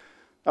hearts.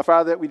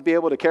 Father, that we'd be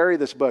able to carry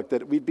this book,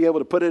 that we'd be able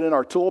to put it in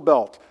our tool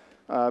belt,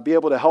 be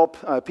able to help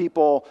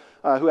people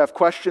who have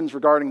questions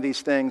regarding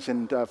these things.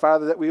 And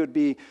Father, that we would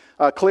be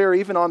clear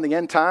even on the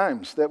end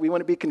times, that we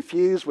wouldn't be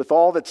confused with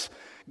all that's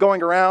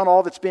going around,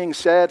 all that's being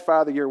said.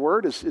 Father, your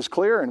word is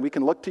clear, and we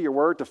can look to your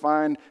word to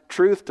find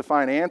truth, to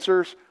find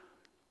answers.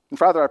 And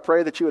Father, I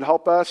pray that you would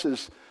help us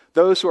as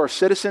those who are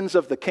citizens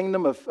of the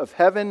kingdom of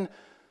heaven.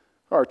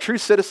 Our true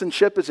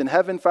citizenship is in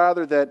heaven,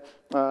 Father, that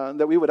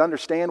we would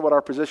understand what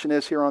our position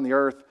is here on the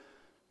earth.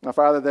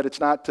 Father, that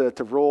it's not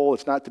to rule,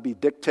 it's not to be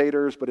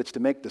dictators, but it's to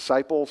make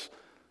disciples.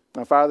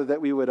 Father,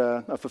 that we would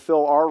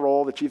fulfill our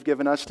role that you've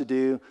given us to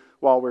do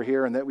while we're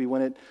here, and that we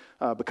wouldn't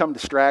become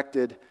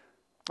distracted.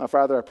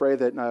 Father, I pray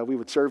that we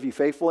would serve you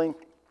faithfully,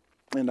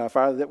 and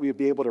Father, that we would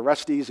be able to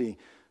rest easy,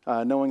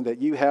 knowing that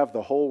you have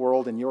the whole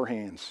world in your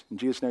hands. In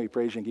Jesus' name we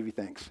praise you and give you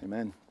thanks.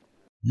 Amen.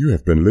 You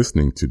have been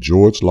listening to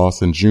George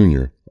Lawson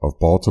Jr. of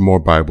Baltimore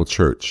Bible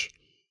Church.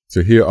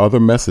 To hear other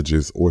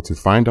messages or to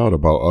find out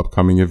about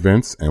upcoming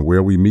events and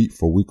where we meet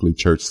for weekly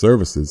church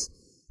services,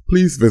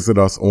 please visit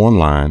us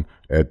online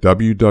at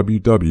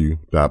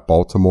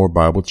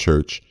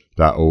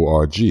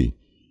www.baltimorebiblechurch.org.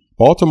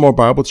 Baltimore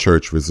Bible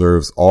Church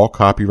reserves all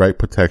copyright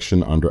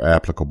protection under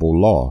applicable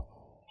law.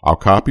 Our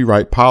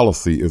copyright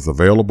policy is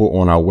available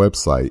on our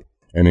website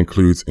and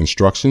includes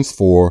instructions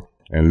for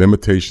and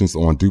limitations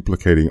on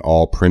duplicating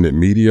all printed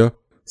media,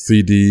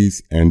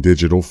 CDs, and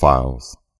digital files.